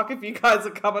give a fuck if you guys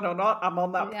are coming or not. I'm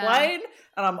on that plane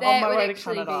and I'm on my way to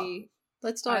Canada.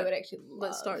 Let's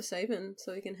start saving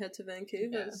so we can head to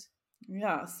Vancouver's.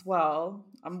 Yes, well,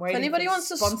 I'm waiting. If anybody wants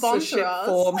to sponsor us,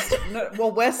 forms. No,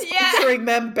 we're sponsoring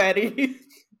them, Betty.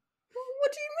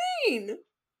 What do you mean?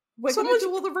 We're going to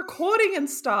do all the recording and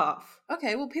stuff.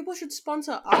 Okay, well, people should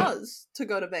sponsor us to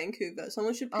go to Vancouver.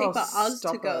 Someone should pay for us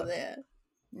to go there.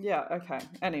 Yeah, okay.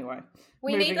 Anyway.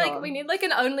 We need like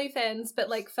an OnlyFans, but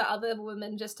like for other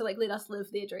women just to like let us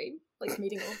live their dream. Like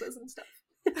meeting authors and stuff.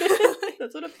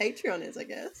 That's what a Patreon is, I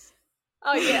guess.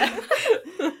 Oh yeah.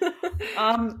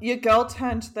 Your girl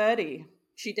turned 30.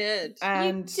 She did.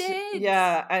 And you did.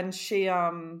 Yeah, and she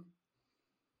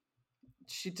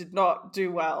did not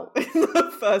do well in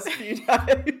the first few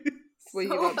days. Were you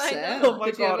Oh my upset? God. Oh my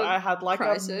Did you have God, a I had like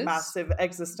crisis? a massive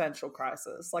existential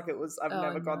crisis. Like I've Oh,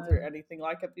 never gone no. through anything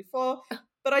like it before.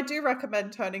 But I do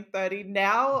recommend turning 30.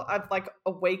 Now I've like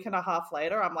a week and a half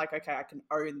later, I'm like, okay, I can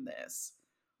own this.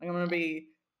 Like, I'm gonna be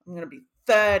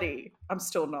 30. I'm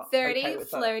still not 30, okay with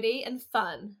it. floaty, and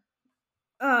fun.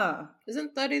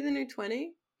 Isn't 30 the new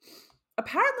 20?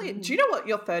 Apparently, do you know what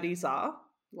your 30s are?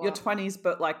 Your What? 20s,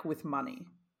 but like with money.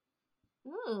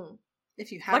 Mm.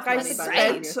 If you have Like I money by the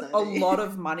time spent you're a 30. lot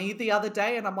of money the other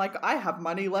day and I'm like, I have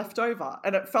money left over.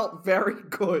 And it felt very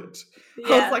good. I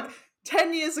Yeah. was like,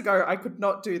 10 years ago, I could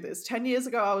not do this. 10 years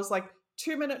ago, I was like,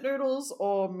 2-minute noodles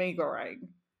or mee goreng.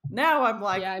 Now I'm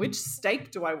like, Yeah, which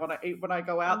steak do I want to eat when I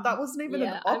go out? That wasn't even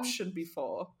an I'm option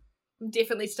before.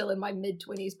 definitely still in my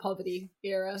mid-20s poverty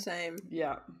era. Same.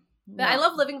 Yeah. But I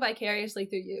love living vicariously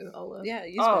through you, Ola. Yeah,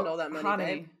 you spend all that money, honey,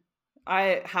 babe.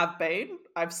 I have been.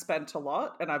 I've spent a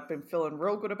lot and I've been feeling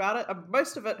real good about it. And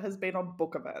most of it has been on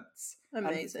book events.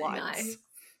 Amazing. And flights. Nice.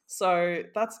 So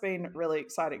that's been really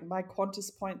exciting. My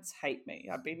Qantas points hate me.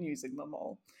 I've been using them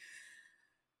all.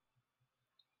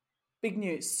 Big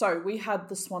news. So we had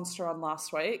the Swanster on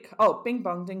last week. Oh, bing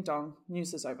bong ding dong.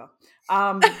 News is over.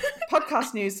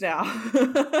 Podcast news now.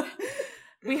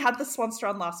 We had the Swanster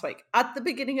on last week. At the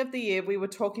beginning of the year, we were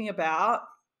talking about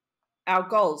our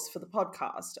goals for the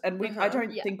podcast. And I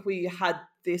don't think we had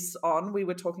this on. We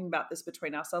were talking about this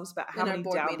between ourselves about how many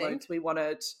downloads we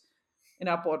wanted in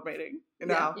our board meeting,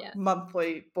 our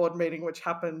monthly board meeting, which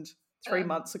happened 3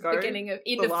 months ago.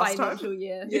 End of financial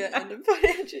year. Yeah, end of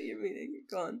financial year meeting.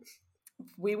 Go on.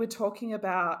 We were talking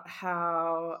about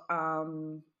how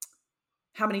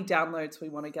many downloads we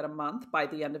want to get a month by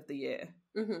the end of the year.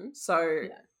 Mm-hmm. So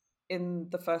in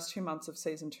the first 2 months of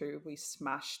season 2, we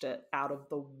smashed it out of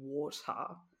the water,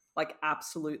 like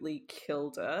absolutely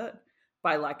killed it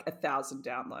by like 1,000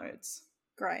 downloads.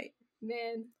 Great.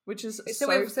 Man. Which is so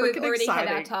we've already exciting.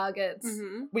 hit our targets.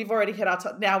 Mm-hmm. We've already hit our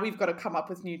now we've got to come up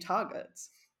with new targets.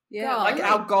 Yeah, God. Like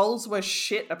our goals were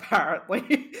shit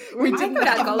apparently. We I didn't thought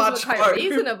have our goals much were quite hope.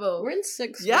 reasonable. We're in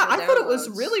 6. Yeah, I thought it was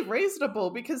downloads. really reasonable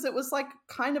because it was like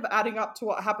kind of adding up to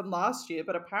what happened last year,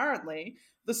 but apparently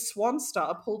the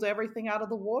Swanster pulled everything out of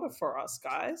the water for us,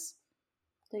 guys.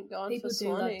 Thank God People for do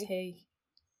love Swanee. tea.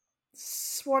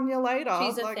 Swan you later.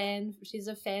 She's a fan. She's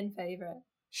a fan favorite.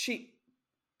 She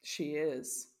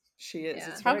is. She is. Yeah.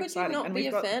 It's How very could exciting. you not And be we've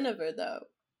a got- fan of her though?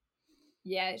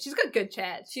 Yeah, she's got good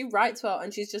chat. She writes well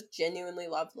and she's just genuinely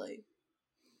lovely.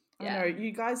 I know,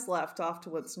 you guys left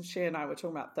afterwards and she and I were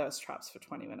talking about thirst traps for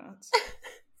 20 minutes.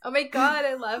 Oh my God,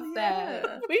 I love that.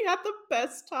 Yeah. We had the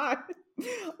best time.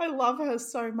 I love her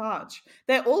so much.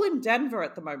 They're all in Denver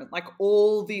at the moment. Like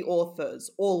all the authors,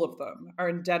 all of them are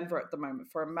in Denver at the moment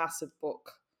for a massive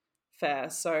book fair.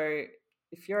 So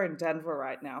if you're in Denver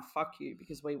right now, fuck you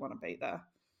because we want to be there.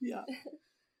 Yeah.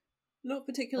 Not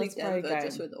particularly Let's play a Denver,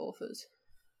 just game. with authors.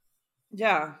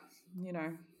 Yeah,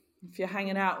 if you're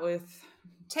hanging out with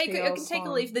I can take Song.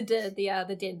 or leave the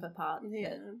Denver part.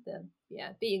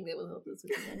 Yeah. Being there with others.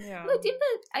 Yeah. Well, Denver,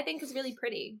 I think, is really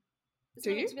pretty.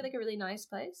 Do you? It's like a really nice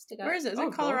place to go. Where is it? Is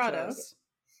it Colorado? Gorgeous.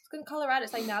 It's in Colorado.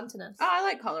 It's like mountainous. Oh, I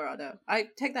like Colorado. I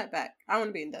take that back. I want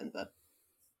to be in Denver.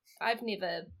 I've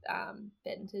never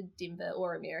been to Denver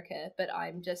or America, but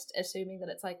I'm just assuming that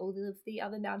it's like all of the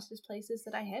other mountainous places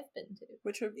that I have been to.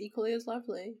 Which are equally as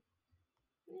lovely.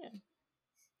 Yeah.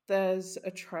 There's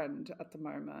a trend at the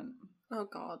moment. Oh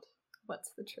God.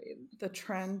 What's the trend? The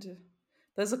trend.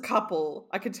 There's a couple.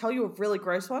 I can tell you a really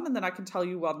gross one and then I can tell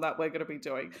you one that we're going to be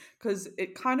doing because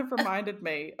it kind of reminded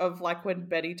me of like when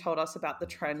Betty told us about the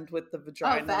trend with the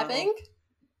vagina. Oh, vabbing?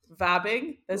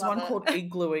 Vabbing. There's Love one it. called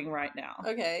iglooing right now.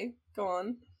 Okay, go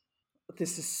on.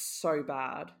 This is so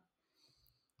bad.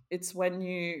 It's when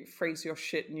you freeze your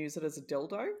shit and use it as a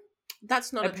dildo.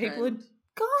 That's not And a people trend.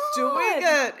 are doing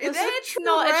it. It's That's a trend.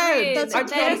 not a trend. That's I'm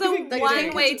There's telling a you,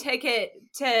 one-way ticket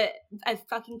to a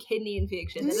fucking kidney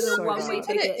infection. That is So a one-way bad.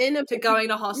 ticket in a to going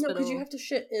to hospital. No, because you have to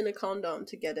shit in a condom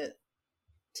to get it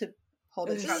to hold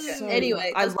it. It's Okay. so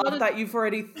Anyway, bad. I that's not love a- that you've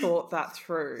already thought that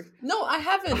through. No, I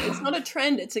haven't. It's not a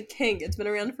trend. It's a kink. It's been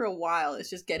around for a while. It's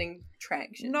just getting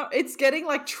traction. No, it's getting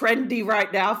like trendy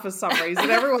right now for some reason.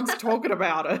 Everyone's talking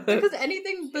about it. Because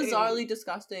anything bizarrely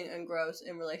disgusting and gross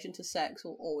in relation to sex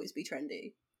will always be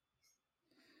trendy.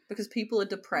 Because people are I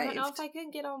depraved. don't know if I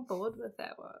can get on board with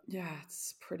that one. Yeah,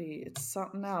 it's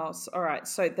something else. All right,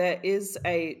 so there is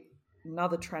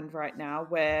another trend right now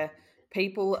where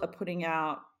people are putting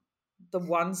out the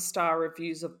 1-star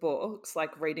reviews of books,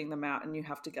 like reading them out, and you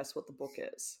have to guess what the book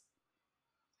is.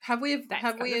 Have we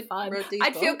fun. wrote these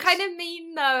I'd feel books? kind of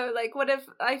mean though. Like, what if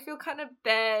I feel kind of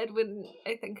bad when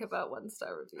I think about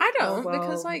 1-star reviews? I don't, well.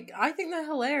 because like I think they're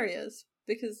hilarious.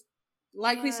 Because,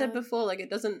 like we said Yeah. before, like it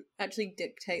doesn't actually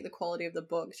dictate the quality of the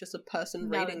book. It's just a person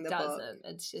reading the book.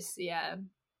 It's just yeah.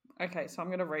 Okay, so I'm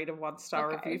going to read a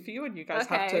 1-star Okay. review for you, and you guys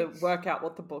have to work out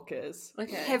what the book is.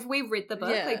 Okay. Have we read the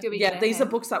book? Yeah. Like, do we? Yeah, get these are hand?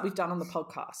 books that we've done on the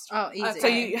podcast. Oh, easy. Okay. So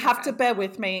you have to okay. bear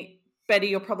with me. Betty,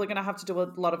 you're probably going to have to do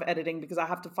a lot of editing because I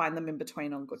have to find them in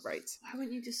between on Goodreads. Why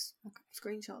wouldn't you just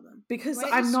screenshot them? Because Why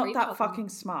don't you I'm not screenshot that them? fucking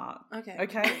smart. Okay.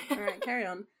 Okay? All right, carry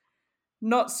on.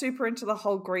 Not super into the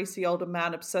whole greasy older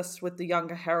man obsessed with the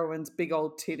younger heroine's big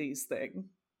old titties thing.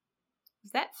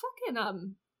 Is that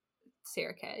fucking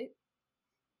Sarah Kate?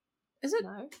 Is it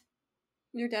No.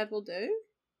 Your Dad Will Do?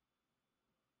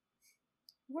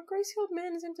 What greasy old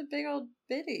man is into big old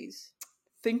biddies?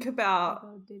 Think about Big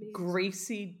old ditties.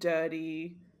 greasy,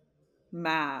 dirty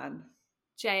man.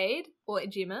 Jade or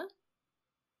Gemma?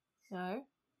 No.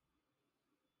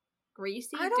 Greasy,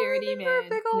 I don't dirty remember a man.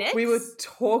 big old- Nyx? We were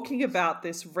talking about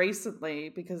this recently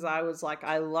because I was like,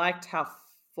 I liked how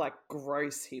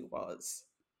gross he was.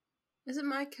 Is it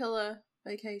My Killer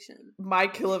Vacation? My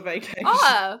Killer Vacation.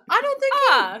 Oh, I don't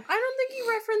think he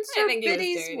referenced I her think he was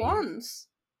biddies dirty. once.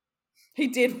 He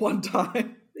did one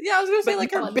time. Yeah, I was gonna say But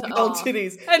like not her one big time. old Oh.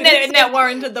 titties. and that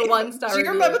warranted the 1-star Do you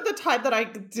review. remember the time that I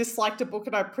disliked a book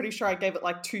and I'm pretty sure I gave it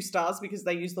like 2 stars because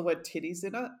they used the word titties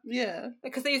in it? Yeah.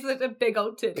 Because these are the big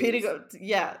old titties.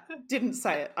 Yeah, didn't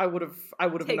say it. I would have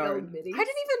Big old known. middies. I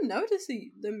didn't even notice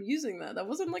them using that. That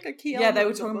wasn't like a key Yeah, element they were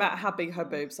of the talking book. about how big her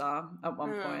boobs are at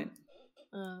one Oh.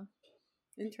 point.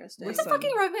 Interesting. It's a Listen.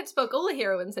 fucking romance book. All the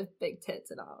heroines have big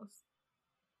tits and ass.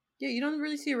 Yeah, you don't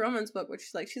really see a romance book, which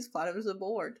is like she's flat as a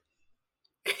board.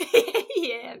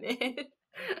 Yeah, man.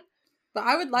 But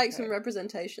I would like Okay. some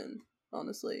representation,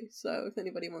 honestly. So if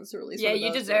anybody wants to release, Yeah, one of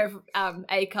you those, deserve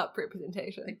A cup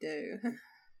representation. I do.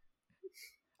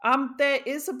 There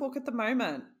is a book at the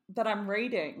moment that I'm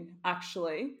reading,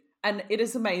 actually, and it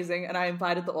is amazing. And I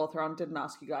invited the author on, didn't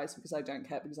ask you guys because I don't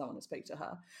care because I want to speak to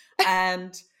her.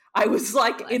 And I was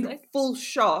like in Classic. full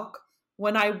shock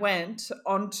when I went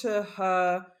onto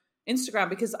her Instagram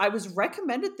because I was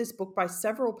recommended this book by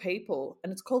several people,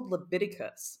 and it's called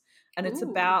Leviticus, and it's Ooh.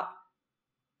 about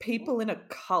people in a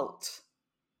cult.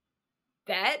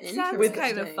 That sounds With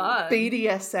kind of fun.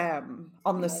 BDSM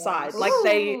on the Nice. side. Like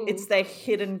Ooh. it's their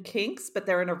hidden kinks, but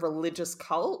they're in a religious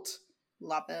cult.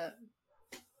 Love it.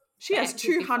 She has That could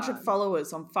be 200 fun.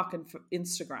 followers on fucking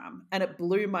Instagram, and it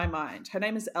blew my mind. Her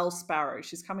name is Elle Sparrow.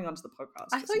 She's coming onto the podcast.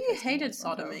 I just thought in you case anyone hated doesn't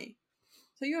know her. sodomy.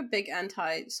 So you're a big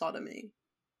anti-sodomy.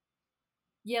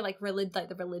 Yeah, like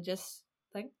the religious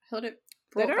thing. I thought it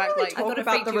They brought don't back really like I thought talk it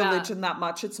about freaked the you out. religion that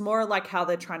much. It's more like how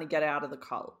they're trying to get out of the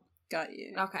cult. got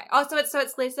you. Okay. Oh, so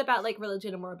it's less about like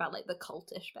religion and more about like the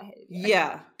cultish behavior.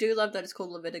 Yeah. Do love that it's called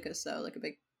Leviticus though, like a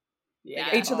big.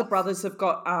 Yeah. Each of the off. brothers have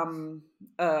got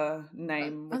a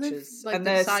name, Are which they, is like, and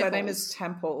their disciples? surname is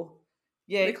Temple.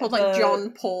 Yeah, They're called like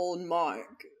John, Paul, and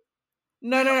Mark.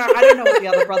 No, I don't know what the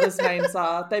other brothers' names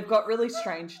are. They've got really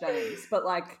strange names, but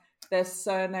like their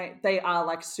surname, they are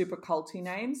like super culty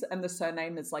names, and the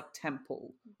surname is like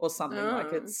Temple or something. Like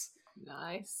Oh. it's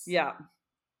Nice. yeah.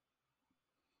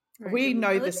 Right, We good. know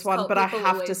Religious this one, cult but I people have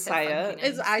to always have say funky it.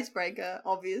 It's Icebreaker,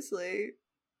 obviously.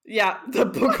 Yeah, the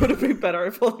book would have been better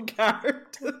if all the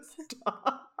characters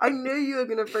died. I knew you were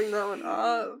gonna bring that one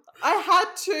up. I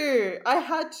had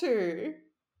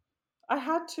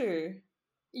to.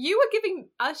 You were giving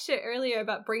us shit earlier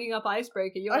about bringing up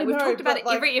Icebreaker. You're I like, we've know, talked about but, it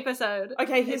like- every episode.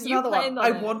 Okay, here's And you another one. planned on I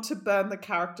it. want to burn the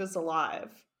characters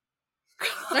alive.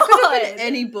 That could have been God.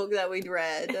 any book that we'd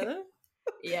read.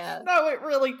 Yeah. No, it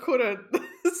really couldn't.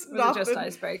 It's Was it just nothing.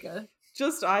 Icebreaker?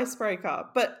 Just Icebreaker.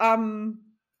 But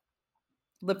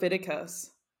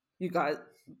Leviticus, you guys,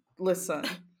 listen.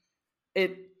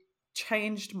 It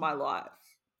changed my life.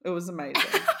 It was amazing.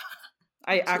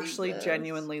 I actually Jesus.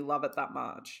 genuinely love it that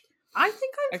much. I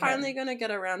think I'm Okay. finally gonna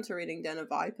get around to reading Den of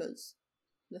Vipers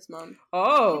this month.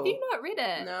 Oh, Have you not read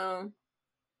it? No.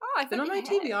 Oh, I've Been on my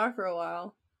TBR for a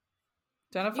while.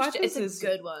 Identify It's a is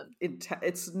good one.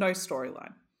 it's no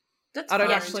storyline. That's I don't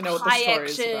fine. actually know what the high story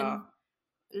is action. about.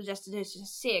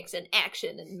 Just sex and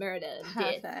action and murder and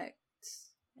death. Perfect.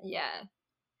 Yeah,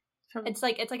 From- it's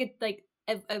like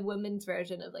a woman's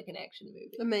version of like an action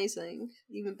movie. amazing.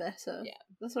 Even better. Yeah.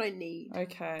 That's what I need.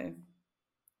 Okay.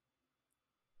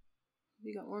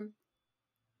 You got one?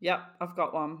 Yep, I've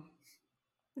got one.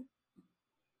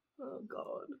 Oh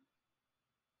god.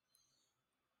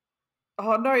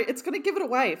 Oh no, it's gonna give it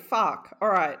away. Fuck. All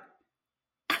right.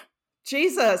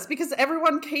 Jesus, because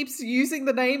everyone keeps using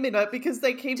the name in it because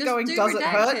they keep Just going, do does it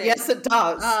hurt? redacted. Yes, it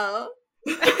does. Oh.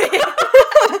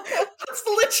 That's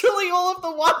literally all of the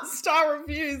 1-star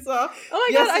reviews are. Oh my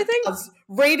Yes, god, I it think does.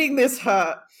 Reading this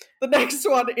hurt. The next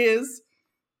one is,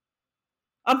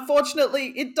 unfortunately,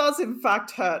 it does in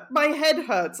fact hurt. My head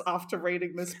hurts after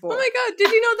reading this book. Oh my god,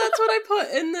 did you know that's what I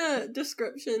put in the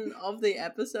description of the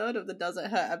episode, of the Does It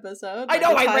Hurt episode? I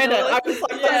know, the I read it. title I is- was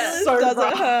like, yeah, that's so Does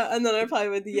rough. it hurt? And then I replied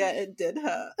with, yeah, it did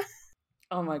hurt.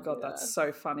 Oh my god, Yeah. that's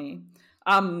so funny.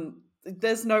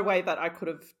 There's no way that I could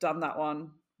have done that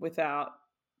one without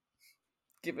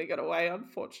giving it away,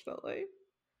 unfortunately.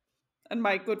 And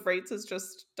my Goodreads has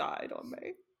just died on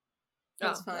me.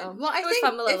 That's Oh, fine. well, Well, I it was think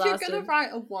fun while it if you're going to lasted. write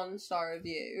a 1-star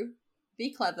review,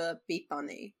 be clever, be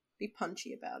funny, be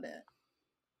punchy about it.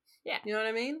 Yeah. You know what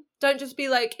I mean? Don't just be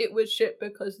like, it was shit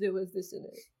because there was this in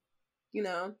it. You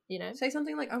know? You know? Say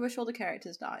something like, I wish all the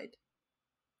characters died.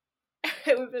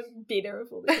 It would have been better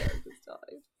if all the characters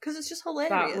died. Because it's just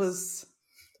hilarious.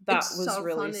 That It's was so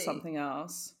really funny. something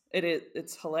else.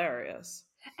 It's hilarious.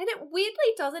 And it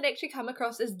weirdly doesn't actually come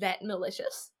across as that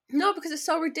malicious. No, because it's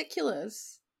so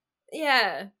ridiculous.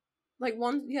 Yeah. Like,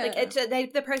 Like,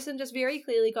 the person just very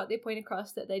clearly got their point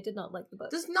across that they did not like the book.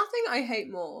 There's nothing I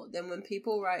hate more than when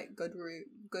people write good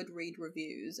read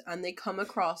reviews and they come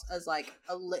across as, like,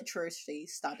 a literacy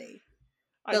study.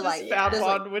 I They're just like, found there's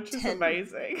one, like which is 10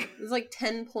 amazing. There's, like,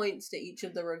 10 points to each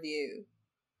of the review.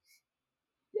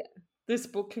 This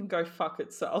book can go fuck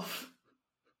itself.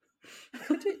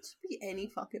 Could it be any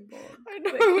fucking book? I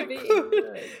know could be it could.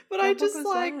 anything. But What I book just was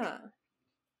like that?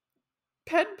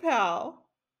 Pen Pal.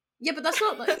 Yeah, but that's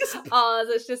not like... Oh,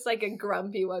 that's just like a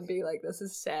grumpy one being like, this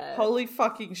is sad. Holy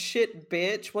fucking shit,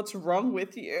 bitch. What's wrong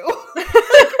with you?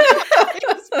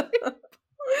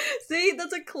 See,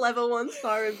 that's a clever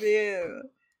 1-star review.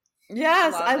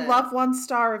 Yes, Love I it. love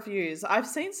 1-star reviews. I've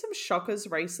seen some shockers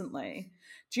recently.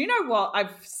 Do you know what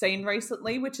I've seen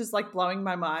recently, which is like blowing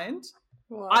my mind?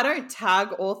 I don't tag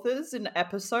authors in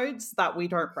episodes that we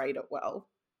don't rate it well.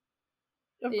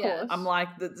 Of Yeah. course. I'm like,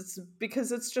 that's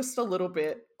because it's just a little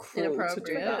bit cruel to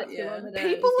do Inappropriate, that. yeah.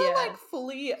 People are like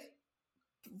fully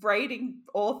rating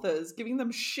authors, giving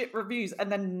them shit reviews,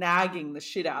 and then nagging the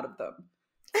shit out of them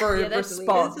for Yeah, a that's weird.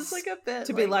 response. It's just like a bit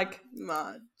to be like,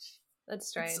 much. That's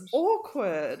strange. it's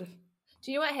awkward.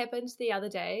 Do you know what happened the other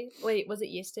day? Wait, was it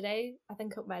yesterday? I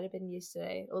think it might have been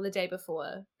yesterday or the day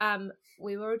before.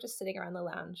 We were just sitting around the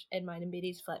lounge, and mine and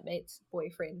Betty's flatmate's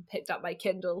boyfriend picked up my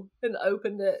Kindle and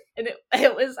opened it, and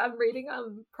it was I'm reading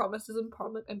Promises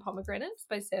and Pomegranates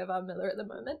by Sarah Miller at the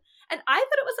moment, and I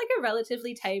thought it was like a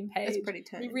relatively tame page. It's pretty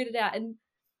tame. We read it out, and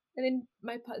then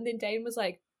Dane was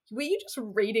like, "Were you just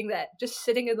reading that, just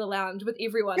sitting in the lounge with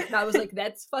everyone?" And I was like,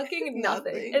 "That's fucking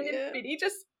nothing." Nothing, And then yeah. Betty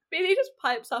just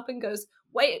pipes up and goes,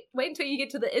 wait until you get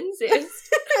to the incest.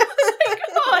 I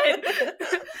was like,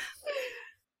 God.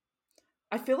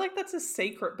 I feel like that's a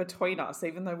secret between us,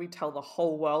 even though we tell the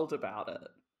whole world about it.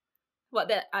 What,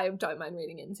 that I don't mind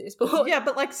reading incest porn? Yeah,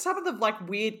 but like some of the like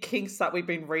weird kinks that we've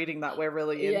been reading that we're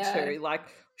really Yeah. into, like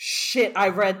shit. I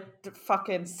read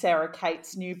fucking Sarah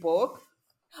Kate's new book.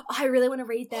 Oh, I really want to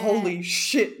read that. Holy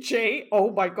shit, G!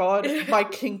 Oh my god, my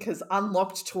kink has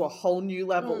unlocked to a whole new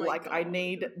level. Oh my like I God.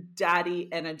 need daddy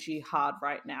energy hard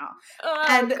right now. Oh,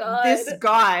 And God. this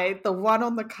guy, the one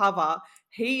on the cover,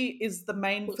 he is the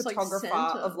main Looks like photographer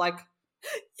Santa. of like,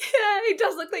 Yeah, he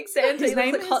does look like Santa. His He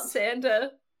name looks like Hot is-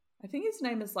 Santa. I think his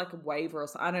name is like a Waver or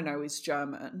something. I don't know. He's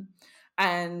German,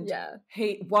 and Yeah.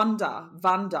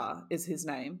 Vanda is his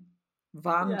name.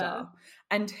 Vanda. Yeah.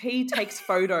 And he takes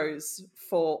photos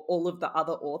for all of the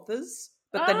other authors,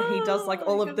 but then he does like Oh,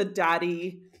 all my of the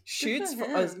daddy shoots for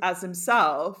as, him. as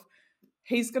himself.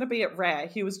 He's going to be at Rare.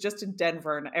 He was just in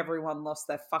Denver and everyone lost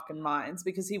their fucking minds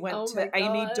because he went Oh to my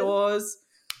Amy God. Dawes.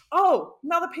 Oh,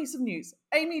 another piece of news.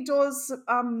 Amy Dawes'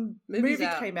 Movie's movie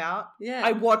out. came out. Yeah.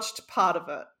 I watched part of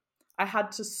it. I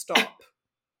had to stop.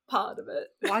 Part of it.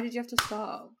 Why did you have to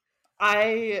stop?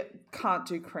 I can't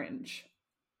do cringe.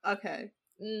 Okay.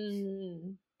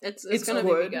 It's It's gonna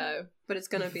good. be Go. but it's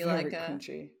gonna be Very like a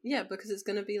cringy. yeah, because it's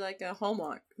gonna be like a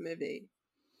Hallmark movie.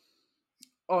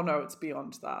 Oh no, it's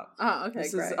beyond that. Oh, okay, This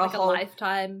is great. a Like a whole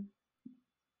Lifetime.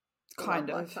 I kind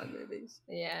love of. Lifetime movies.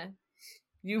 Yeah.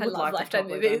 You I would love like Lifetime it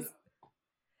probably, movies. then.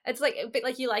 It's like, but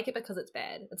like you like it because it's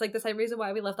bad. It's like the same reason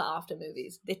why we love the After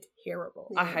movies. They're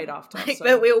terrible. I hate After. Like, so-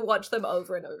 but we'll watch them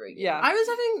over and over again. Yeah. I was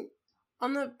having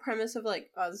on the premise of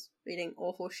like us reading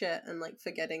awful shit and like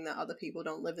forgetting that other people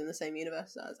don't live in the same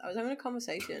universe as us. I was having a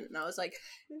conversation and I was like,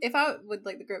 if I would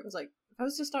like the group was like, if I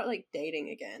was to start like dating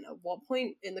again, at what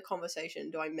point in the conversation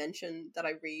do I mention that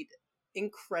I read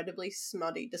incredibly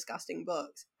smutty, disgusting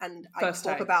books, and First I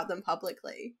talk date. about them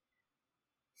publicly.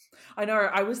 I know.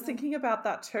 I was thinking about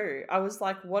that too. I was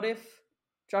like, what if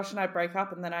Josh and I break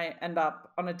up and then I end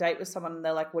up on a date with someone and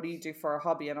they're like, what do you do for a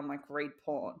hobby? And I'm like, read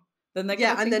porn. Then they're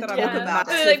Yeah, going to and think then that talk I'm a about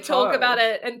it. massive They talk hoe. about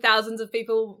it and thousands of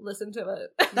people listen to it.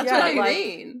 That's Yeah, what I like-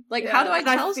 mean. Like, yeah. how do I And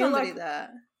I tell feel somebody like-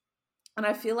 that? And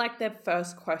I feel like their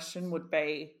first question would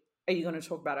be, are you going to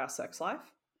talk about our sex life?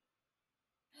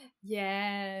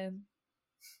 Yeah.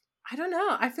 I don't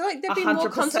know. I feel like they'd be more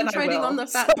 100% concentrating I will. on the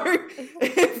fact. So,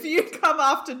 if you come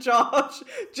after Josh,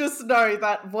 just know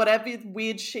that whatever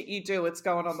weird shit you do, it's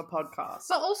going on the podcast.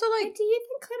 But also, like, Like, do you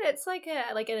think that it's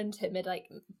like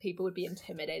people would be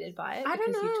intimidated by it? I don't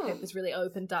because you know. have this really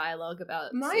open dialogue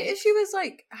about my sex? issue is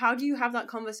like, how do you have that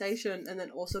conversation and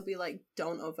then also be like,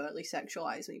 don't overtly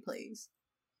sexualize me, please?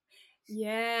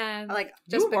 Yeah. Like,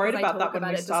 You were because worried I about that talk when about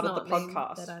we it does started not the mean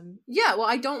podcast. that I'm... yeah, well,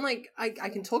 I don't like, I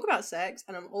can talk about sex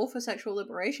and I'm all for sexual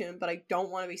liberation, but I don't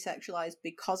want to be sexualized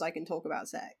because I can talk about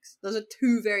sex. Those are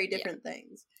two very different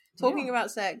things. Talking Yeah.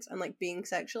 about sex and like being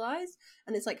sexualized,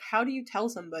 and it's like, how do you tell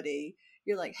somebody,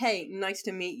 you're like, hey, nice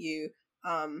to meet you,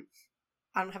 I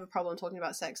don't have a problem talking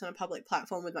about sex on a public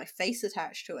platform with my face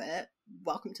attached to it.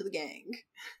 Welcome to the gang.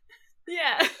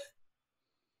 Yeah.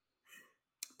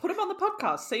 Put them on the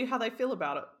podcast, see how they feel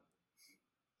about it.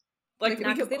 Like,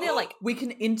 No, 'cause then they're like- we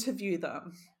can interview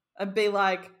them and be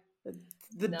like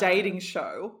the No. dating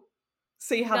show.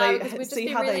 See how No, they because we'd just see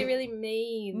be how really, they. really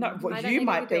mean. No, well, I don't you think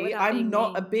I might could do it be. without I'm being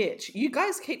not a mean. bitch. You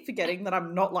guys keep forgetting that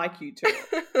I'm not like you two.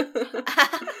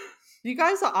 You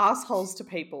guys are assholes to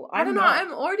people. I don't know, not.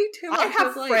 I'm already too much I have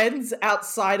of, like, friends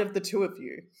outside of the two of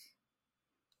you.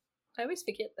 I always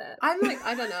forget that. I'm like,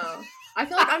 I don't know. I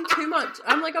feel like I'm too much.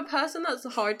 I'm like a person that's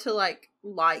hard to like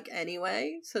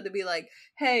anyway. So to be like,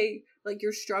 hey, like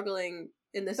you're struggling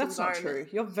in this That's not environment.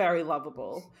 true. You're very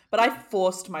lovable. But I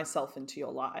forced myself into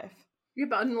your life. Yeah,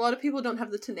 but a lot of people don't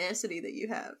have the tenacity that you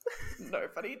have.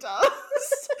 Nobody does.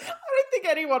 I don't think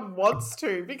anyone wants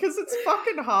to because it's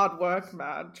fucking hard work,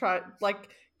 man.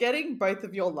 Getting both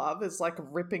of your love is like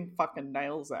ripping fucking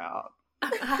nails out.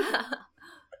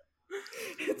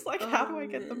 It's like, how do I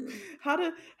get them?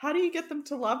 man. How do you get them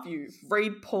to love you?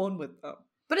 Read porn with them.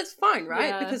 But it's fine, right?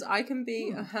 Yeah. Because I can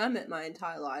be a hermit my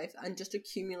entire life and just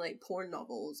accumulate porn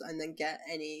novels and then get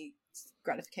any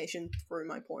gratification through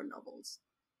my porn novels,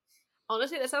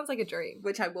 Honestly, that sounds like a dream.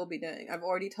 which I will be doing. I've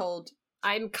already told.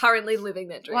 I'm currently living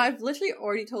that dream. Well, I've literally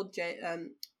already told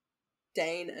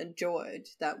Dane and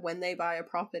George that when they buy a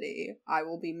property, I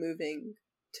will be moving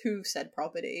to said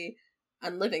property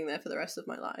and living there for the rest of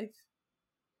my life.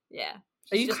 Yeah.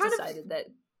 Are you She's just kind of decided that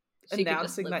she could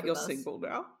just announcing live that you're with us. single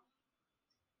now?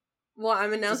 Well,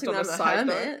 I'm announcing on that a I'm a side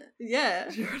note. hermit.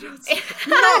 Yeah. You're I'm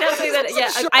announcing that, yeah,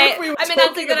 Sure, I'm if we were announcing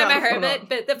talking that I'm a about it or hermit, not.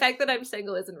 but the fact that I'm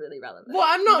single isn't really relevant. Well,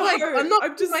 I'm not I'm not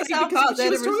I'm just putting saying myself because out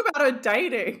there she to was talking about her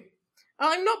dating.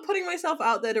 I'm not putting myself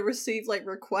out there to receive like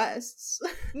requests.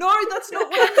 No, that's not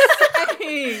what I'm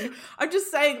saying. I'm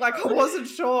just saying, like, I wasn't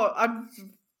sure. I'm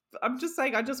just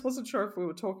saying, I just wasn't sure if we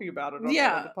were talking about it or not on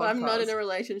Yeah, the but I'm not in podcast. a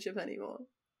relationship anymore.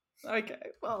 Okay,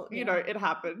 well, you Yeah. know, it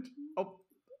happened. A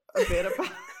bit about.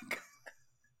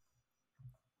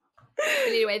 But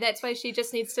anyway, that's why she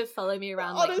just needs to follow me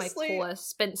around Honestly, like my poor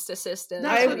spinster sister.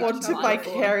 That's I what want I'm to trying for.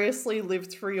 vicariously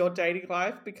live through your dating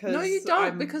life because No, you don't,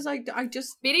 I'm- because I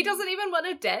just Betty doesn't even want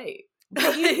to date.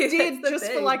 But you did That's the just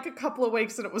for thing. like a couple of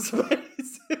weeks and it was amazing.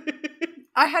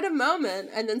 I had a moment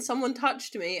and then someone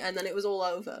touched me and then it was all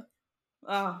over.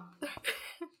 Ah.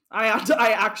 I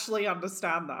actually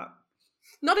understand that.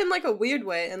 Not in like a weird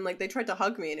way, and like they tried to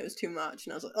hug me and it was too much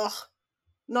and I was like, ugh,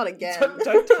 not again.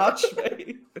 Don't touch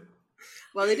me.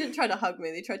 Well, they didn't try to hug me,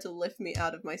 they tried to lift me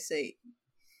out of my seat.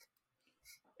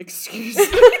 Excuse me.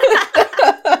 Who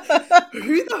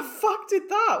the fuck did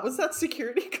that? Was that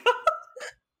security guard?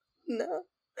 No.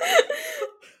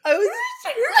 I was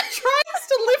Tries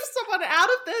to lift someone out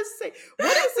of their seat.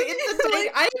 What is it in the day?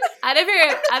 Out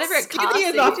of her Skinny car seat,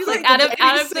 enough like for out the of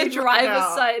dating the scene right driver's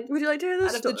now. side. Would you like to hear the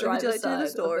Out of the story? Would you driver's like to hear the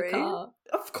side story? of the car.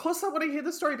 Of course I want to hear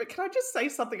the story, but can I just say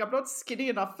something? I'm not skinny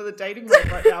enough for the dating room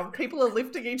right now. People are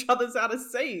lifting each other's out of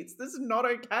seats. This is not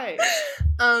okay.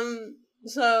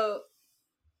 So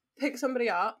pick somebody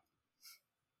up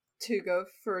to go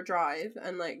for a drive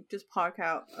and like just park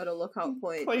out at a lookout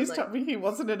point. Please and, tell like... me he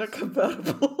wasn't in a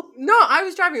convertible. No, I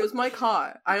was driving. It was my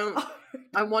car.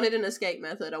 I wanted an escape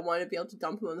method. I wanted to be able to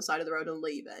dump him on the side of the road and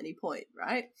leave at any point,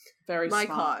 right? Very My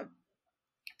smart. car.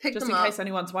 Picked Just them in up. case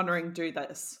anyone's wondering, do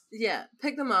this. Yeah,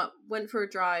 picked them up, went for a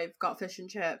drive, got fish and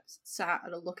chips, sat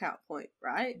at a lookout point,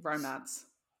 right? Romance.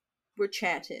 We're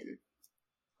chatting.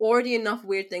 already enough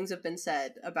weird things have been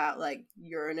said about, like,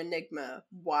 you're an enigma,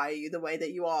 why are you the way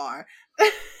that you are?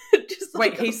 Just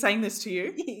Wait, he's saying this to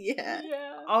you? Yeah.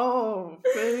 Oh,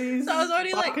 please. So I was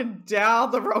already, like, fucking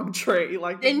down the wrong tree.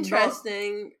 Like,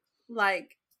 interesting,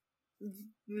 like,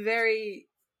 very,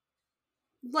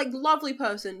 like, lovely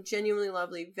person, genuinely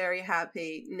lovely, very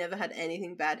happy, never had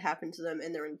anything bad happen to them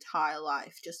in their entire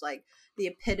life. Just, like, the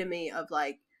epitome of,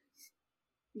 like,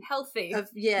 healthy,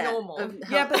 normal.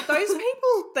 Yeah, but those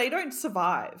people, they don't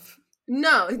survive.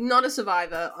 No, not a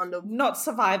survivor. Not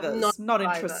survivors. Not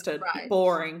interested. Right.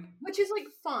 Boring. Which is, like,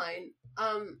 fine.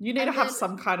 You need to have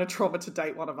some kind of trauma to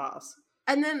date one of us.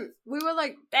 And then we were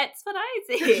like, that's what I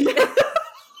did.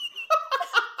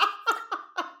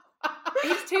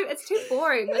 It's too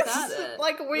boring without it.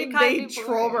 Like, we need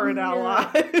trauma in our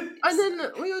lives. And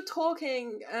then we were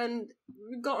talking and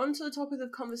we got onto the topic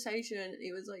of conversation.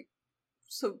 He was like,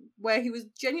 so where he was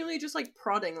genuinely just, like,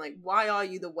 prodding, like, why are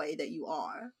you the way that you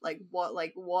are? Like,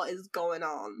 what is going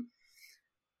on?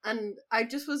 And I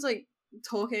just was, like,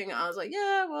 talking. I was like,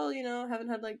 yeah, well, you know, haven't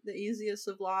had, like, the easiest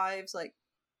of lives, like,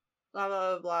 blah,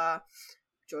 blah, blah.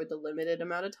 Enjoyed the limited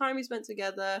amount of time we spent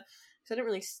together.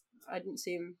 Because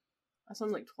I saw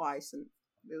him, like, twice, and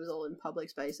it was all in public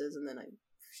spaces, and then I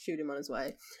shoot him on his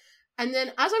way. And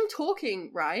then as I'm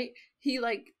talking, right, he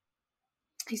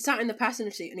sat in the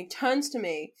passenger seat, and he turns to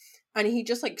me, and he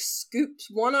just, like, scoops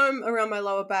one arm around my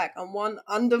lower back and one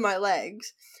under my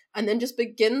legs, and then just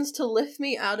begins to lift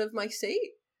me out of my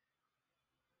seat.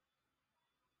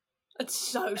 It's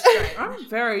so strange. I'm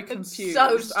very confused.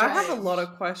 So strange. I have a lot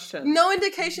of questions. No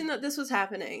indication that this was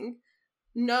happening.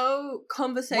 No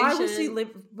conversation. Why was he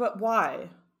But why?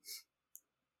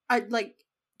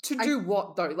 To do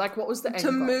what, though? Like, what was the end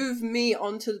goal? To move me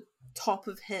onto top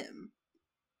of him.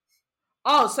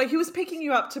 Oh, so he was picking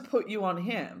you up to put you on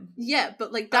him. Yeah,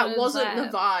 but, like, that wasn't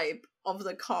the vibe of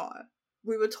the car.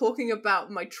 We were talking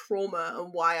about my trauma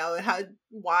and why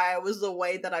I was the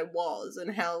way that I was,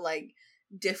 and how, like,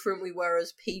 different we were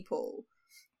as people.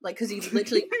 Like, because he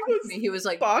literally he was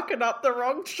like, barking up the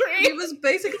wrong tree. He was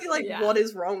basically like, what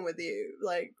is wrong with you?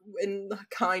 Like, in the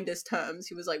kindest terms,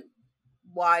 he was like,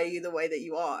 why are you the way that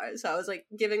you are? So I was, like,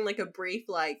 giving, like, a brief,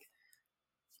 like,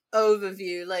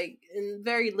 overview, like, in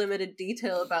very limited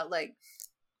detail about, like,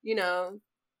 you know,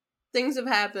 things have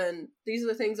happened. These are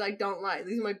the things I don't like.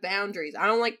 These are my boundaries. I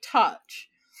don't like touch.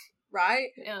 Right?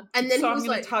 Yeah. And then so he was I'm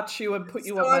gonna like, touch you and put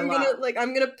you on my lap.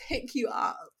 I'm gonna pick you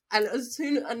up. And as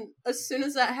soon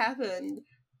as that happened,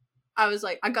 I was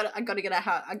like, I gotta get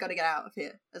out of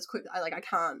here as quick. I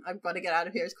can't. I've got to get out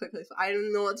of here as quickly. I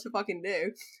don't know what to fucking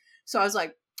do. So I was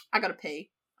like, I gotta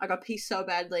pee. I gotta pee so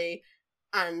badly,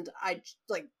 and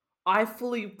I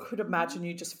fully could imagine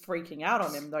you just freaking out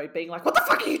on him, though, being like, what the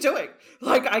fuck are you doing?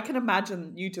 Like, I can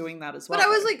imagine you doing that as well. But I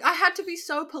was like, I had to be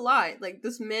so polite. Like,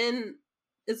 this man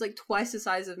is, like, twice the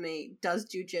size of me, does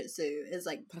jujitsu, is,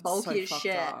 like, bulky as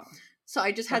shit. Up. So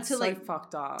I just had to, like,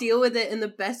 so deal with it in the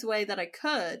best way that I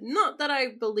could. Not that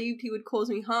I believed he would cause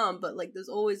me harm, but, like, there's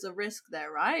always a risk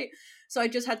there, right? So I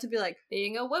just had to be like,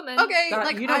 being a woman. Okay,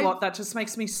 you know what? That just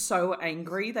makes me so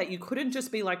angry that you couldn't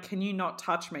just be like, can you not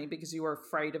touch me because you were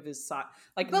afraid of his sight?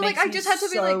 Like, but, like, I just had to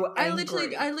be like,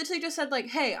 angry. I literally just said, like,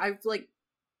 hey,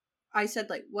 I said,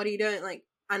 like, what are you doing? Like,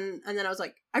 and then I was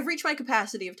like, I've reached my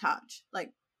capacity of touch.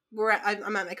 Like,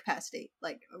 I'm at my capacity.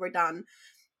 Like, we're done.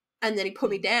 And then he put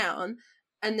me down,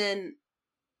 and then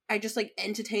I just, like,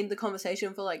 entertained the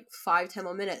conversation for, like, 5-10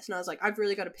 more minutes, and I was like, I've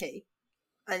really got to pee.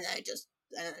 And I just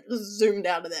zoomed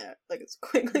out of there, like, as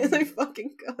quickly as I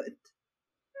fucking could.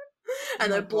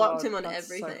 And I blocked him on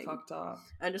everything. So fucked up.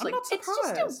 And just, I'm like, not surprised.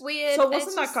 It's just a weird... So it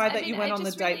wasn't that guy that you went on the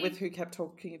date with who kept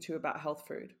talking to you about health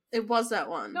food? It was that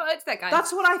one. No, it's that guy.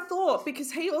 That's what I thought,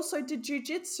 because he also did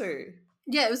jujitsu.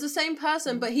 Yeah, it was the same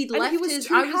person, but he'd left he was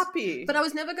too happy. But I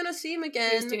was never going to see him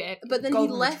again. But then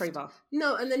Golden he left. Retriever.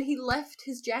 No, and then he left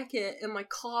his jacket in my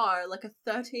car like a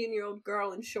 13-year-old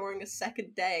girl ensuring a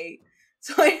second date.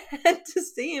 So I had to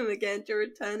see him again to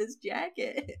return his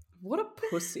jacket. What a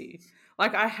pussy.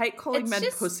 Like, I hate calling men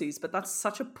pussies, but that's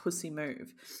such a pussy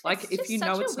move. Like, if you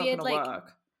know it's not going to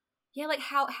work. Yeah, like,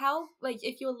 how, like,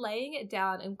 if you're laying it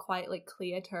down in quite, like,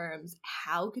 clear terms,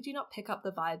 how could you not pick up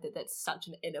the vibe that that's such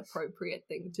an inappropriate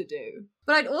thing to do?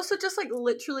 But I'd also just, like,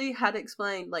 literally had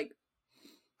explained, like,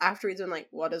 after he's been like,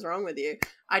 what is wrong with you?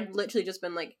 I'd literally just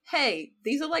been like, hey,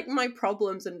 these are, like, my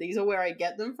problems, and these are where I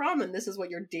get them from, and this is what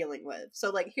you're dealing with. So,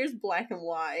 like, here's black and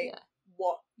white,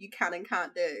 what you can and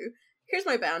can't do. Here's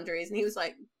my boundaries. And he was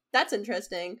like, that's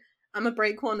interesting. I'm gonna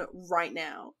break one right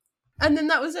now. And then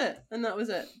that was it.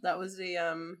 That was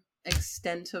the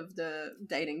extent of the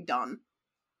dating done.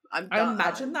 I'm I done.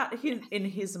 imagine that in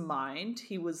his mind,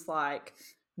 he was like,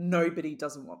 nobody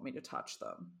doesn't want me to touch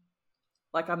them.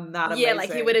 Like, I'm that amazing. Yeah,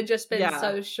 like he would have just been Yeah.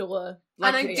 so sure.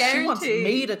 Like, And I she wants guarantee-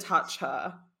 me to touch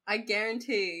her. I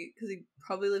guarantee, because he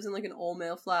probably lives in like an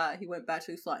all-male flat, he went back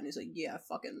to his flat and he's like, yeah, I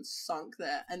fucking sunk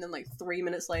there. And then like 3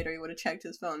 minutes later, he would have checked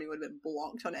his phone, he would have been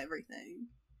blocked on everything.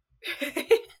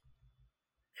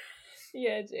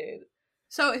 Yeah, dude.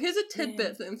 So here's a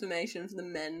tidbit for information for the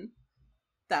men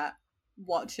that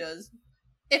watch us.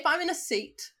 If I'm in a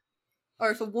seat,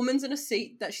 or if a woman's in a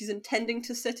seat that she's intending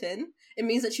to sit in, it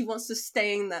means that she wants to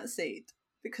stay in that seat,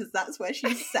 because that's where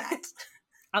she's sat.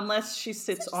 Unless she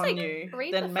sits just, on like, you,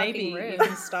 read then the maybe fucking you room.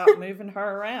 can start moving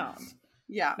her around.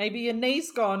 Yeah. Maybe your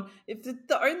knee's gone. If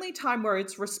the only time where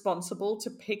it's responsible to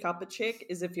pick up a chick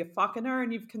is if you're fucking her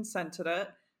and you've consented it,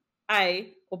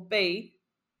 A, or B,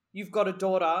 you've got a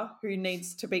daughter who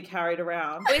needs to be carried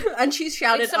around. And she's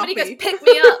shouted, Somebody uppy. goes, pick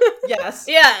me up. Yes.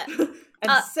 Yeah.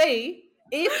 And C,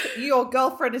 if your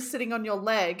girlfriend is sitting on your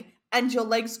leg and your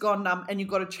leg's gone numb and you've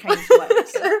got to change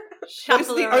legs. Those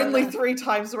Shuffle are the her only over. 3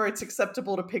 times where it's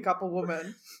acceptable to pick up a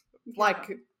woman.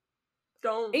 Like,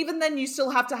 Don't. even then you still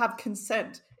have to have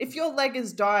consent. If your leg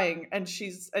is dying and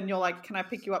you're like, can I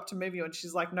pick you up to move you? And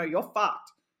she's like, no, you're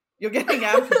fucked. You're getting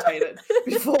amputated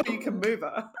before you can move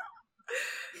her.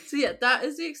 So yeah, that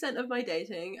is the extent of my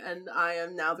dating, and I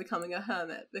am now becoming a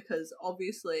hermit, because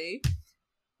obviously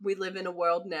we live in a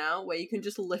world now where you can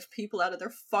just lift people out of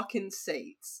their fucking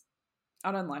seats.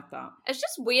 I don't like that. It's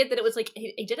just weird that it was like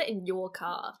he did it in your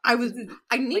car. I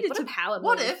Like, needed what to a power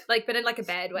what move. if Like, but in like a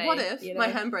bad way. what if you know?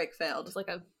 my handbrake failed? It's like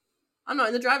a I'm not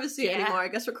in the driver's seat Yeah. anymore. I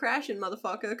guess we're crashing,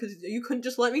 motherfucker, because you couldn't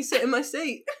just let me sit in my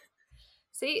seat.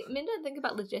 see. Men don't think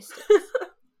about logistics.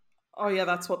 Oh yeah,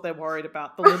 that's what they're worried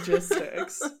about, the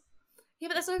logistics. Yeah,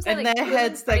 but that's what I'm saying. In Like, their women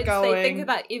heads, they're friends, They think going-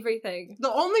 about everything.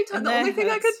 The only In the their only thing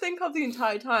I heads. could think of the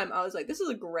entire time, I was like, this is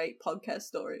a great podcast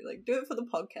story. Like, do it for the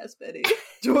podcast, Betty.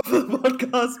 Do it for the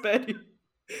podcast, Betty.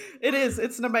 It is.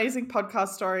 It's an amazing podcast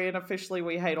story, and officially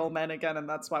we hate all men again, and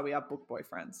that's why we have book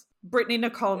boyfriends. Brittany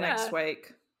Nicole Yeah. next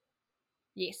week.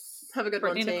 Yes. Have a good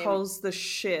Brittany one, team. Nicole's the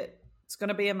shit. It's going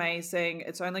to be amazing.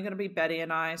 It's only going to be Betty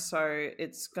and I, so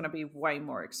it's going to be way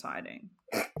more exciting.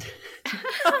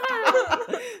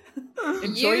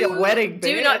 Enjoy your wedding, bitch.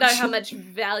 Do not know how much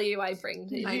value I bring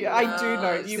to you. I do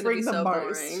know. It's You gonna bring be the so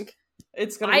most. boring.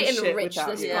 It's going to be I shit enrich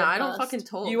without this you. Yeah, I don't podcast. fucking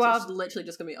talk. You so are- it's literally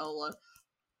just gonna be Ola.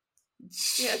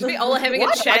 Yeah, it's be Ola having a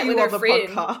Why chat are with you her on the friend.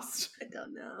 podcast? I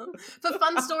don't know. For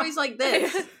fun stories like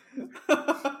this.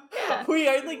 Yeah. We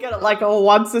only get it like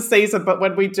once a season, but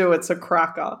when we do, it's a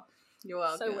cracker. You're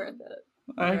welcome. So worth it.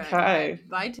 Okay.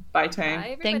 Bye. Bye, team. Bye,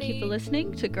 everybody. Thank you for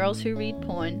listening to Girls Who Read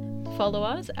Porn. Follow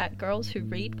us at Girls Who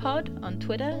Read Pod on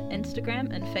Twitter, Instagram,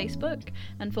 and Facebook.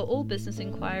 And for all business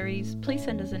inquiries, please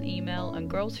send us an email on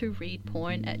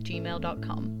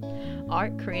girlswhoreadporn@gmail.com.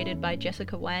 Art created by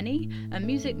Jessica Wanney and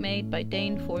music made by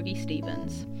Dane Forgy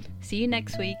Stevens. See you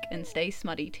next week and stay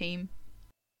smutty, team.